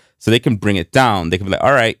stuff. So they can bring it down. They can be like,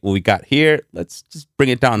 all right, what we got here, let's just bring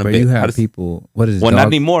it down a But bit. you How have does- people. What is well, not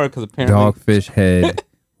anymore because apparently Dogfish Head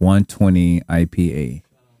 120 IPA.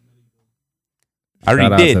 I already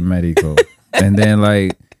Shout out did. to Medico. And then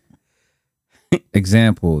like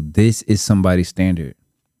example, this is somebody's standard.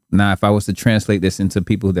 Now, if I was to translate this into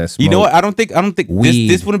people that smoke, You know what? I don't think weed.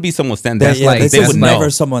 this wouldn't be someone's standard. That's yeah, like- this they is would never know.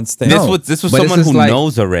 someone's thing. No. This was but this someone is who like-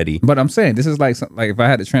 knows already. But I'm saying this is like if I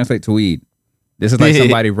had to translate to weed, this is like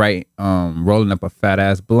somebody rolling up a fat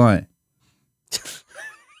ass blunt,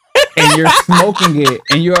 and you're smoking it,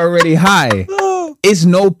 and you're already high. It's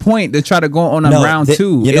no point to try to go on a No, round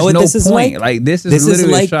 2. you know It's what no this is point. like? This is This is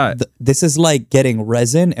literally like a shot. this is like getting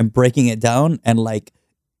resin and breaking it down and like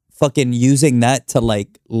fucking using that to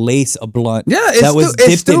like lace a blunt. Yeah, it's that was stu-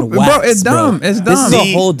 it's dipped in stupid, bro. wax. It's dumb. Bro. It's This is dumb.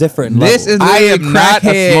 a whole different This level. is I literally am not a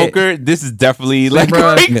crackhead. smoker. This is definitely like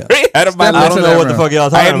bro, way out of my Step I level. don't to know that, what the bro. fuck y'all I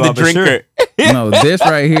talking am the about, but sure. drinker. No, this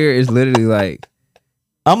right here is literally like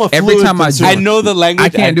I'm a Every fluid time I consumer. I know the language. I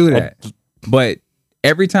can't do that. But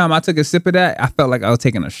every time I took a sip of that, I felt like I was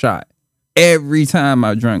taking a shot. Every time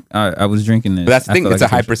I drank, I was drinking this. But that's the I thing. felt It's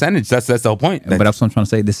like a I high took percentage. That's the whole point. But that's what I'm trying to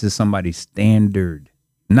say. This is somebody's standard.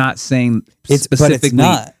 Not saying But it's specifically.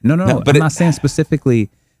 not. No. No, But I'm not saying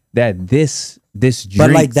specifically that this drink.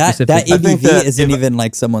 But like that specifically- I think ABV that isn't if- even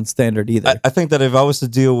like someone's standard either. I think that if I was to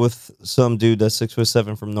deal with some dude that's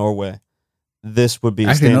 6'7" from Norway, this would be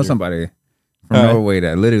I actually know standard. somebody from All right. Norway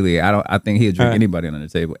that literally I think he'd drink All right. anybody under the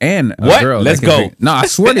table. And a What? girl that Let's can go. drink- No, I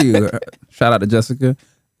swear to you. Shout out to Jessica.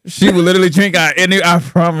 She would literally drink I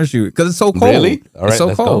promise you. Because it's so cold. Really? All right, it's so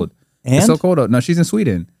let's go. cold. And It's so cold. No, she's in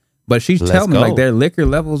Sweden. But she's Let's telling me like go. their liquor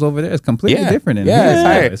levels over there is completely Yeah. different. In Yeah, here. it's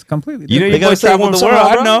higher. It's completely You know, different. you gotta gotta stay travel warm the somehow,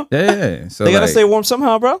 world. bro. I know. Yeah. So They gotta like, stay warm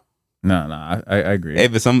somehow, bro. No, I agree. Hey,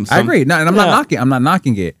 but some I agree. No, and I'm Yeah. not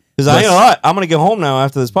knocking it. Because I ain't gonna lie, I'm gonna get home now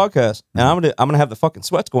after this podcast, and I'm gonna have the fucking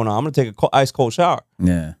sweats going on. I'm gonna take a ice cold shower,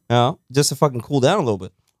 Yeah. you know, just to fucking cool down a little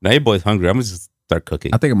bit. Now your boy's hungry. I'm gonna just start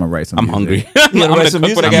cooking. I think I'm gonna write some I'm music. hungry. I'm gonna write some cook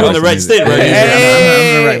music. what I I'm got. on the right state right Yeah, here.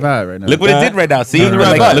 I'm in the right vibe right now. Look what it did right now. See, No, no,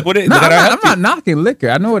 Like, no. look what it. No, look I'm at not, I'm not knocking liquor.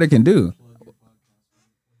 I know what it can do.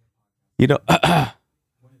 You know.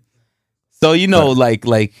 So you know, like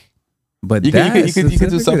But You can- that you can do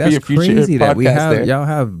specifically, something for that's your future crazy that we podcast have there. y'all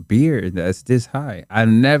have beer that's this high.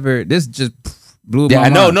 This just blew yeah, my I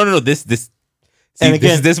know. mind. No. This. See, And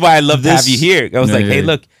again, this is why I love to have this- you here. I was Yeah, like, hey, yeah.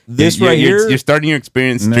 look, This you're, right you're- here- you're starting your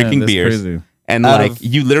experience Nah, drinking that's beers, crazy. and Out like of-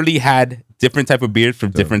 you literally had different type of beers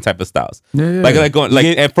from different type of styles. Yeah. Like going like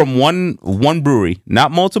Yeah. and from one brewery,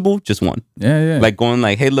 not multiple, just one. Yeah. Like going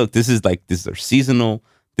like, hey, look, this is our seasonal.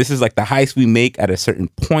 This is like the highest we make at a certain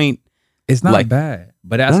point. it's not like- bad,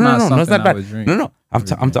 but that's no, not something it's not I bad. would drink. No.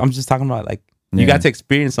 I'm just talking about like you Yeah. got to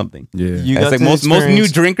experience something. Yeah. You It's got like to most new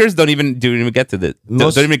experience- drinkers don't even get to this.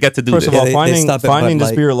 Most- Don't even get to do First this. of all, they finding stop at finding Bud this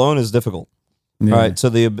Light. beer alone is difficult. Yeah. Right. So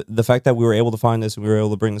the fact that we were able to find this and we were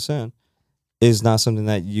able to bring this in is not something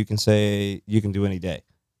that you can say you can do any day.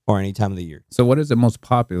 or any time of the year. So what is the most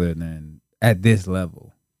popular then at this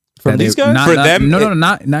level? From That these they- guys? Not, For not- them, no,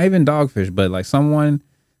 not even Dogfish, but like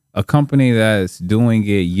a company that's doing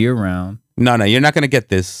it year round. No, you're not gonna get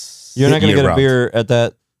this. You're not going to get a year-round. beer at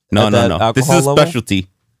that. No. alcohol This is a level? specialty.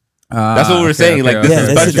 That's what we were saying. Like, this is Yeah,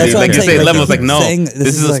 specialty. that's what Like, I'm you saying. say Like, levels. Like, no, saying this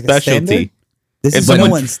is a like a standard? specialty. This If is someone-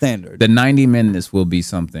 no one's standard. The 90 minutes will be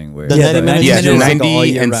something where The Yeah, 90 the minutes. 90 Yeah, minutes is like 90 all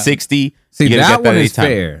year and round. 60. see you're gonna that get one is anytime.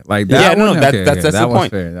 fair. Like that Yeah, no, one, that's that the one's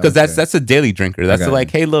point. fair. That Because one's fair. that's a daily drinker. That's got like,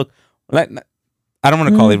 it. hey, look, like, I don't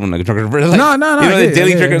want to call everyone like a drinker. But like, No, You I know, get the it,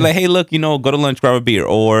 daily I get drinker, it. like, hey, look, go to lunch, grab a beer,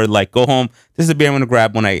 or like go home. This is a beer I'm gonna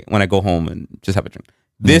grab when I go home and just have a drink.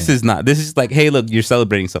 This is not. This is like, hey, look, you're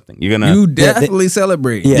celebrating something. You're gonna You definitely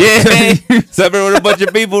celebrate. Yeah. celebrate with a bunch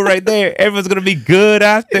of people right there. Everyone's gonna be good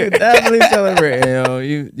after. Definitely celebrating, yo.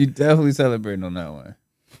 You definitely celebrating on that one.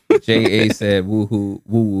 J.A. said woo hoo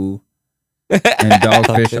woo woo and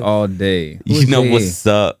Dogfish all day. You Who's know J.A.? what's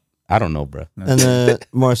up? I don't know, bro. And then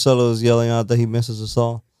Marcelo's yelling out that he misses us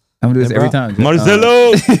all. I'm gonna do this Hey, every bro. time.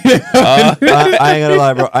 Marcelo. I ain't gonna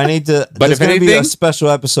lie, bro. I need to. But There's if gonna be a anything- special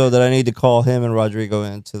episode that I need to call him and Rodrigo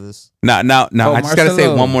into this. Now, Oh, I just gotta say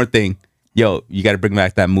Marcelo. one more thing. Yo, you gotta bring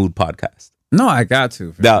back that mood podcast. No, I got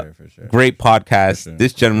to for That- sure, for sure. Great podcast. For sure.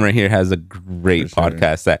 This gentleman right here has a great For sure.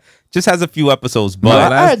 podcast that just has a few episodes, My but I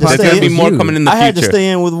last had to there's stay gonna in be was more you. coming in the I had to future.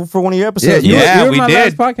 stay in for one of your Yeah, episodes. you, bro. Yeah, you were we my did.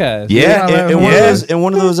 last podcast. Yeah, You were my and- last and one Yeah. of those, in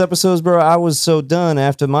one of those episodes, bro, I was so done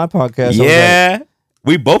after my podcast. I was Yeah,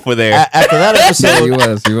 we both were there. like, after that episode, you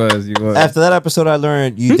was. after that episode, I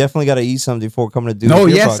learned you definitely got to eat something before coming to do. No,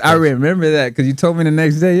 your yes, I podcast. remember that because you told me the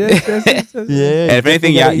next day. Yes, yes, yes, yes. Yeah. And if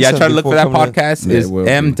anything, y'all try to look for that podcast. Yeah, it Is will be.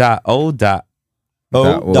 m.o.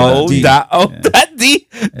 O.D. dot I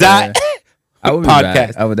would be podcast.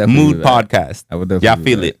 back. I would definitely Mood be back. podcast. I would definitely Y'all be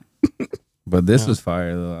feel back. it. But this Yeah. was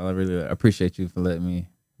fire though. I really appreciate you for letting me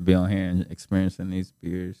be on here and experiencing these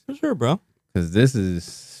beers For sure, bro. because this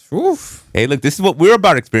is oof. Hey, look, this is what we're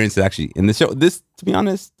about experiences actually in the show. This, to be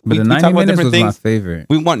honest, But the we 90 talk about minutes different was my things. favorite.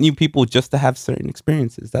 We want new people just to have certain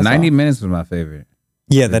experiences. That's 90 all. minutes was my favorite.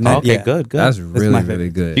 Yeah, the night. Okay, Yeah. good. That's my really, favorite. really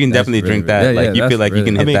good. You can That's definitely really drink good. that. Like, you that's feel like you really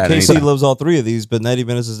can I hit mean, that Casey anytime. loves all three of these, but 90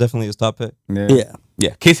 minutes is definitely his top pick. Yeah. Yeah.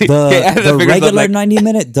 Yeah, Casey. The the the figures regular up, like,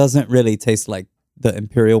 90-minute doesn't really taste like the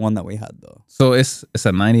Imperial one that we had though. So it's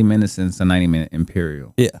a 90 minutes and it's a 90-minute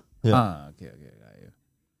Imperial. Yeah. Yeah. Ah, okay, got you.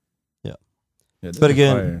 Yeah. this But is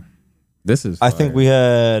again, fire. This is. I think fire. we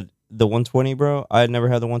had the 120, bro. I had never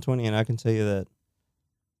had the 120, and I can tell you that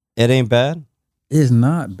it ain't bad. It's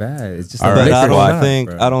not bad. It's just. All a right, But I liquor don't shot, think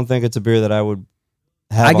bro. I don't think it's a beer that I would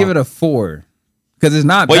have. I give it a 4 because it's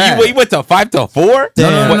not Well, bad. you went to 5 to 4? No,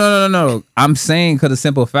 Damn. no. I'm saying because the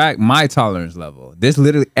simple fact, my tolerance level. This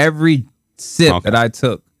literally every sip Okay. that I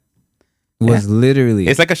took was literally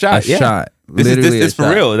It's like a shot. Yeah. shot. This Literally is a for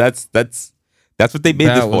shot. real. That's what they made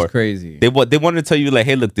That this was for. crazy. They wanted to tell you like,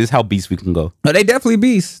 hey, look, this is how beast we can go. But they definitely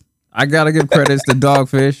beast. I gotta give credits to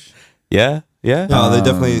Dogfish. Yeah, yeah. No, they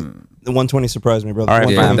definitely Um, the 120 surprised me, bro. The All right,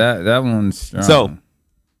 Yeah, 120 that one's strong. So-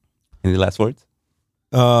 Any last words?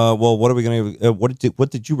 well, what are we gonna? What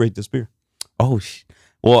did you rate this beer? Oh,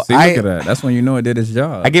 well, see, look at that. That's when you know it did its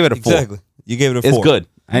job. I gave it a 4. Exactly. You gave it a 4. It's good.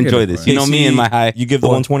 I You give enjoy it a this. 4. You know me and my high. You give the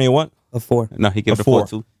 120 a what? A 4. No, he gave a it a 4 4.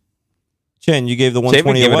 too. Chen, you gave the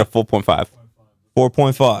Shaven 120 gave a it a what? 4.5.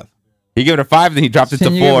 4.5. He gave it a 5, then he dropped it Chen,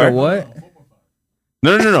 to you gave it 4. a what?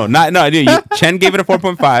 No. I didn't. Chen gave it a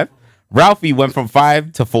 4.5. Ralphie went from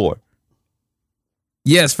 5 to 4.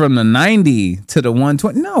 Yes, from the 90 to the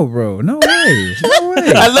 120. No, bro. No way. No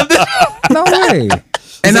way. I love this. No way.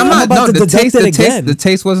 And I'm not. about No, to the deduct taste. it The taste. again. The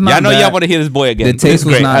taste was not. Yeah, I know bad. y'all want to hear this boy again. The This taste is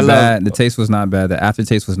was great. I not love- bad. The taste was not bad. The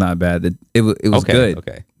aftertaste was not bad. It was Okay, good.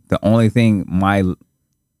 okay. The only thing,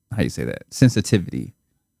 how you say that? Sensitivity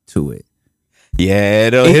to it. Yeah,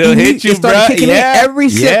 it'll It hit you, it started bro. kicking in. Yeah, Every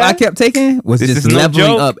sip yeah. I kept taking was This just is no leveling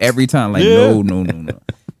joke. up every time. Like Yeah. no.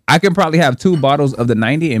 I can probably have 2 bottles of the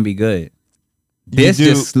 90 and be good. This do-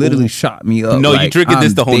 just literally shot me up. No, you like, drinking this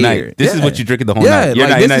I'm the whole there. night. This is Yeah. what you drinking the whole Yeah, night. You're like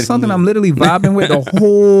not, this you're is not- something I'm literally vibing with the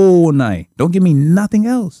whole night. Don't give me nothing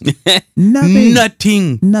else.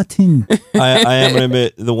 Nothing. Nothing. I am gonna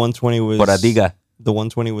admit the 120 was Por diga. the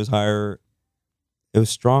 120 was higher. It was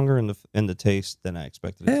stronger in the taste than I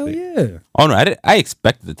expected it Hell to be. yeah. Oh no, I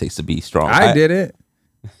expected the taste to be strong. I did it.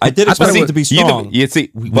 I did I thought expect it it to be You know, strong, you see,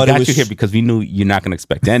 we but it got was you here because we knew you're not going to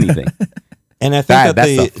expect anything. and I think that's that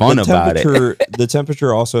the fun the about it. temperature the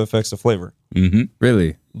temperature also affects the flavor. Mm-hmm.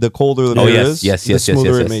 Really. The colder the Oh, beer yes, is, yes, the yes, yes, smoother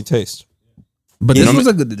yes, it yes. may taste. But You this know- was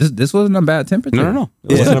a good. This wasn't a bad temperature. No.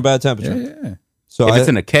 It wasn't a bad Yeah, temperature. yeah. So If I, it's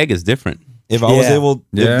in a keg, it's different. if I was Yeah. able,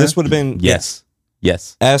 Yeah. if this would have been Yes.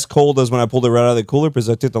 as cold as when I pulled it right out of the cooler because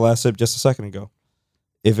I took the last sip just a second ago.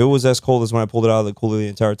 if it was as cold as when I pulled it out of the cooler the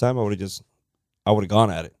entire time, I would have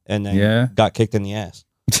gone at it and then got kicked in the ass.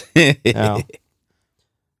 You know?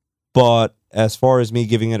 But as far as me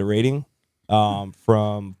giving it a rating,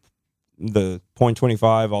 from the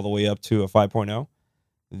 0.25 all the way up to a 5.0,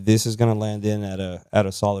 this is going to land in at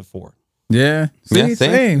a solid 4. Yeah. See,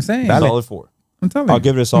 same. Solid 4. I'm telling I'll you.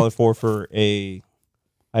 give it a solid 4 for a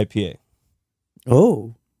IPA.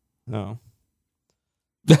 Oh. No.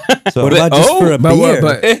 So what about just for a beer?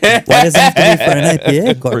 But Why does it have to be for an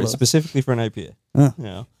IPA, Carlos? Specifically for an IPA. Huh.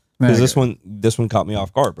 Yeah. Because this one caught me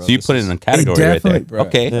off guard, bro. So you put it in a category right there. bro.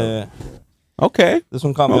 Okay. Yeah. Okay. This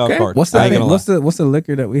one caught me off guard. What's I ain't that? gonna lie. What's the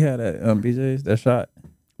liquor that we had at BJ's? That shot.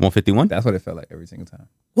 151. That's what it felt like every single time.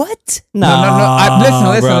 What? No.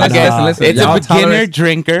 Listen. bro, Listen. It's Y'all a beginner tolerance-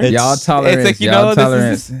 drinker. Y'all tolerance. It's like, you y'all know,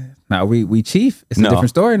 tolerance. this is Now we chief. It's No. a different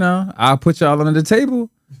story now. I'll put y'all under the table.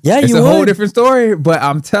 Yeah, It's you a would. whole different story. But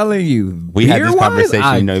I'm telling you, We had this beer-wise, conversation,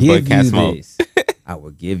 I you know, your boy give can't you smoke. this. I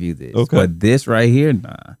will give you this. Okay. But this right here,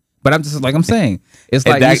 nah. But I'm just like I'm saying. It's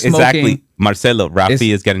like you smoking. Exactly. Marcelo, Rafi It's-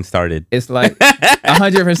 is getting started. It's like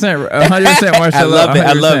 100%, 100% Marcelo.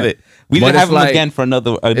 I love it. We But can have it's him like- again for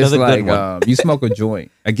another It's good like one. you smoke a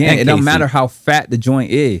joint. Again, And it don't Casey. matter how fat the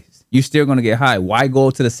joint is. You're still gonna get high. Why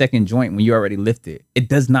go to the second joint when you already lifted? It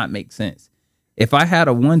does not make sense. If I had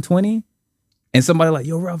a 120 and somebody like,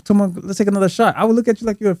 yo, Ralph, come on, let's take another shot, I would look at you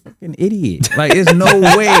like you're a fucking idiot. Like, there's no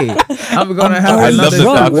way I'm gonna have I love another the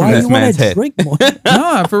shot. thought from Why this you want man's to head. drink more?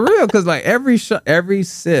 Nah, for real, because like every shot, every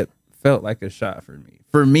sip felt like a shot for me.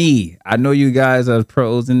 For me, I know you guys are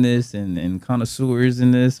pros in this and connoisseurs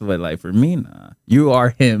in this, but like for me, nah. You are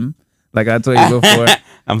him, like I told you before.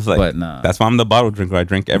 I'm just like, but nah. that's why I'm the bottle drinker. I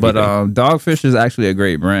drink everything. But Dogfish is actually a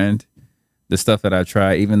great brand. The stuff that I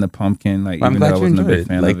try, even the pumpkin, like I'm even though glad I you wasn't a enjoyed big it.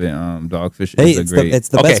 fan Like- of it, Dogfish Hey, is a it's great.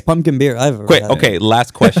 the Okay. best pumpkin beer I've ever Quick, had. okay,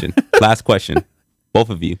 last question. Both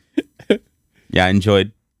of you. Yeah, I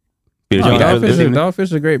enjoyed beers. No, we had Dogfish this evening. Dogfish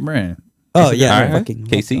is a great brand. Oh yeah, All I right. fucking love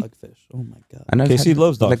Casey? Dogfish. Oh my god. I know Casey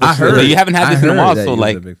loves Dogfish. I heard you haven't had this in a while, that so you was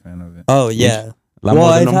like a big fan of it. Oh yeah. lot Well,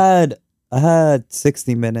 more than them. I had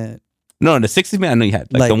 60-minute. No, the 60 minute I know you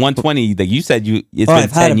had. Like the 120 that you said it's been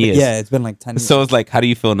I've had 10 years. Yeah, it's been like 10 years. So it's like, how do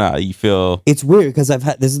you feel now? You feel It's weird because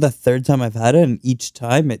this is the third time I've had it, and each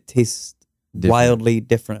time it tastes Different. wildly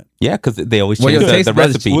different. yeah, because they always Well, change your the taste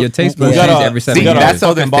buds, recipe. your taste We buds got change a- every we 7 See, got a years. that's the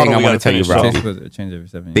other fucking thing bottle I we want to gotta tell you, finish, bro. so- Taste buds change every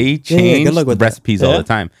 7 years. They good change luck with that. recipes all Yeah. the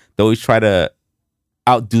time. They always try to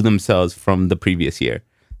outdo themselves from the previous year.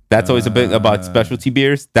 That's always a bit about specialty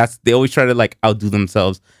beers. They always try to like outdo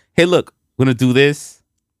themselves. Hey, look, we're gonna do this.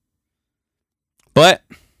 But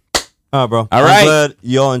All right, bro. All I'm right. glad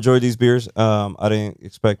y'all enjoyed these beers. I didn't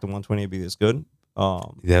expect the 120 to be this good.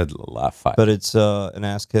 they had a lot of fire. But it's an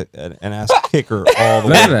ass kicker all the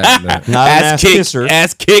Look way. at that. Not an ass kisser.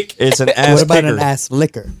 ass kick. It's an ass What about kicker. an ass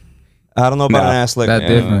liquor? I don't know about No, an ass liquor,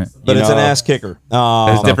 That's different. but You it's an know, ass kicker.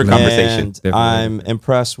 That's a different conversation. And Different. I'm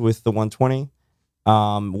impressed with the 120.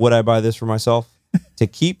 Would I buy this for myself to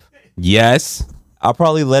keep? Yes. I'll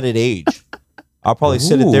probably let it age. I'll probably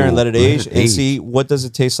sit it there and let it Ooh, age let it and age. see what does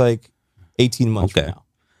it taste like 18 months Okay. from now.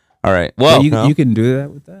 All right. Well, Well, you, no. you can do that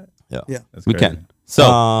with that. Yeah. That's we crazy. can.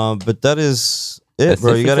 So But that is it, That's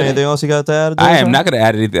bro. it You for got today. anything else you got to add? I am not going to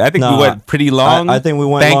add anything. I think Nah, we went pretty long. I think we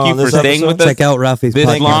went Thank long you on for this staying episode. with us. Check out Rafi's This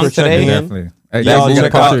Thank you long for checking today. in. Definitely. Hey, Y'all you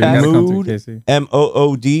check gotta come out through. You gotta come Mood. through, Casey.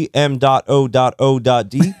 MOODM.O.O.D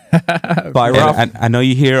by And Ralph. I know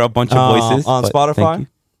you hear a bunch of voices on but Spotify. thank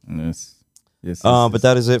you. Yes. Yes. But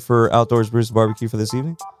that is it for Outdoors Brews and Barbecue for this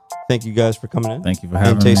evening. Thank you guys for coming in. Thank you for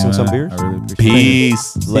having me. tasting man. some beers. I really appreciate it.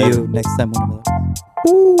 Peace. See Later. you next time. Whenever.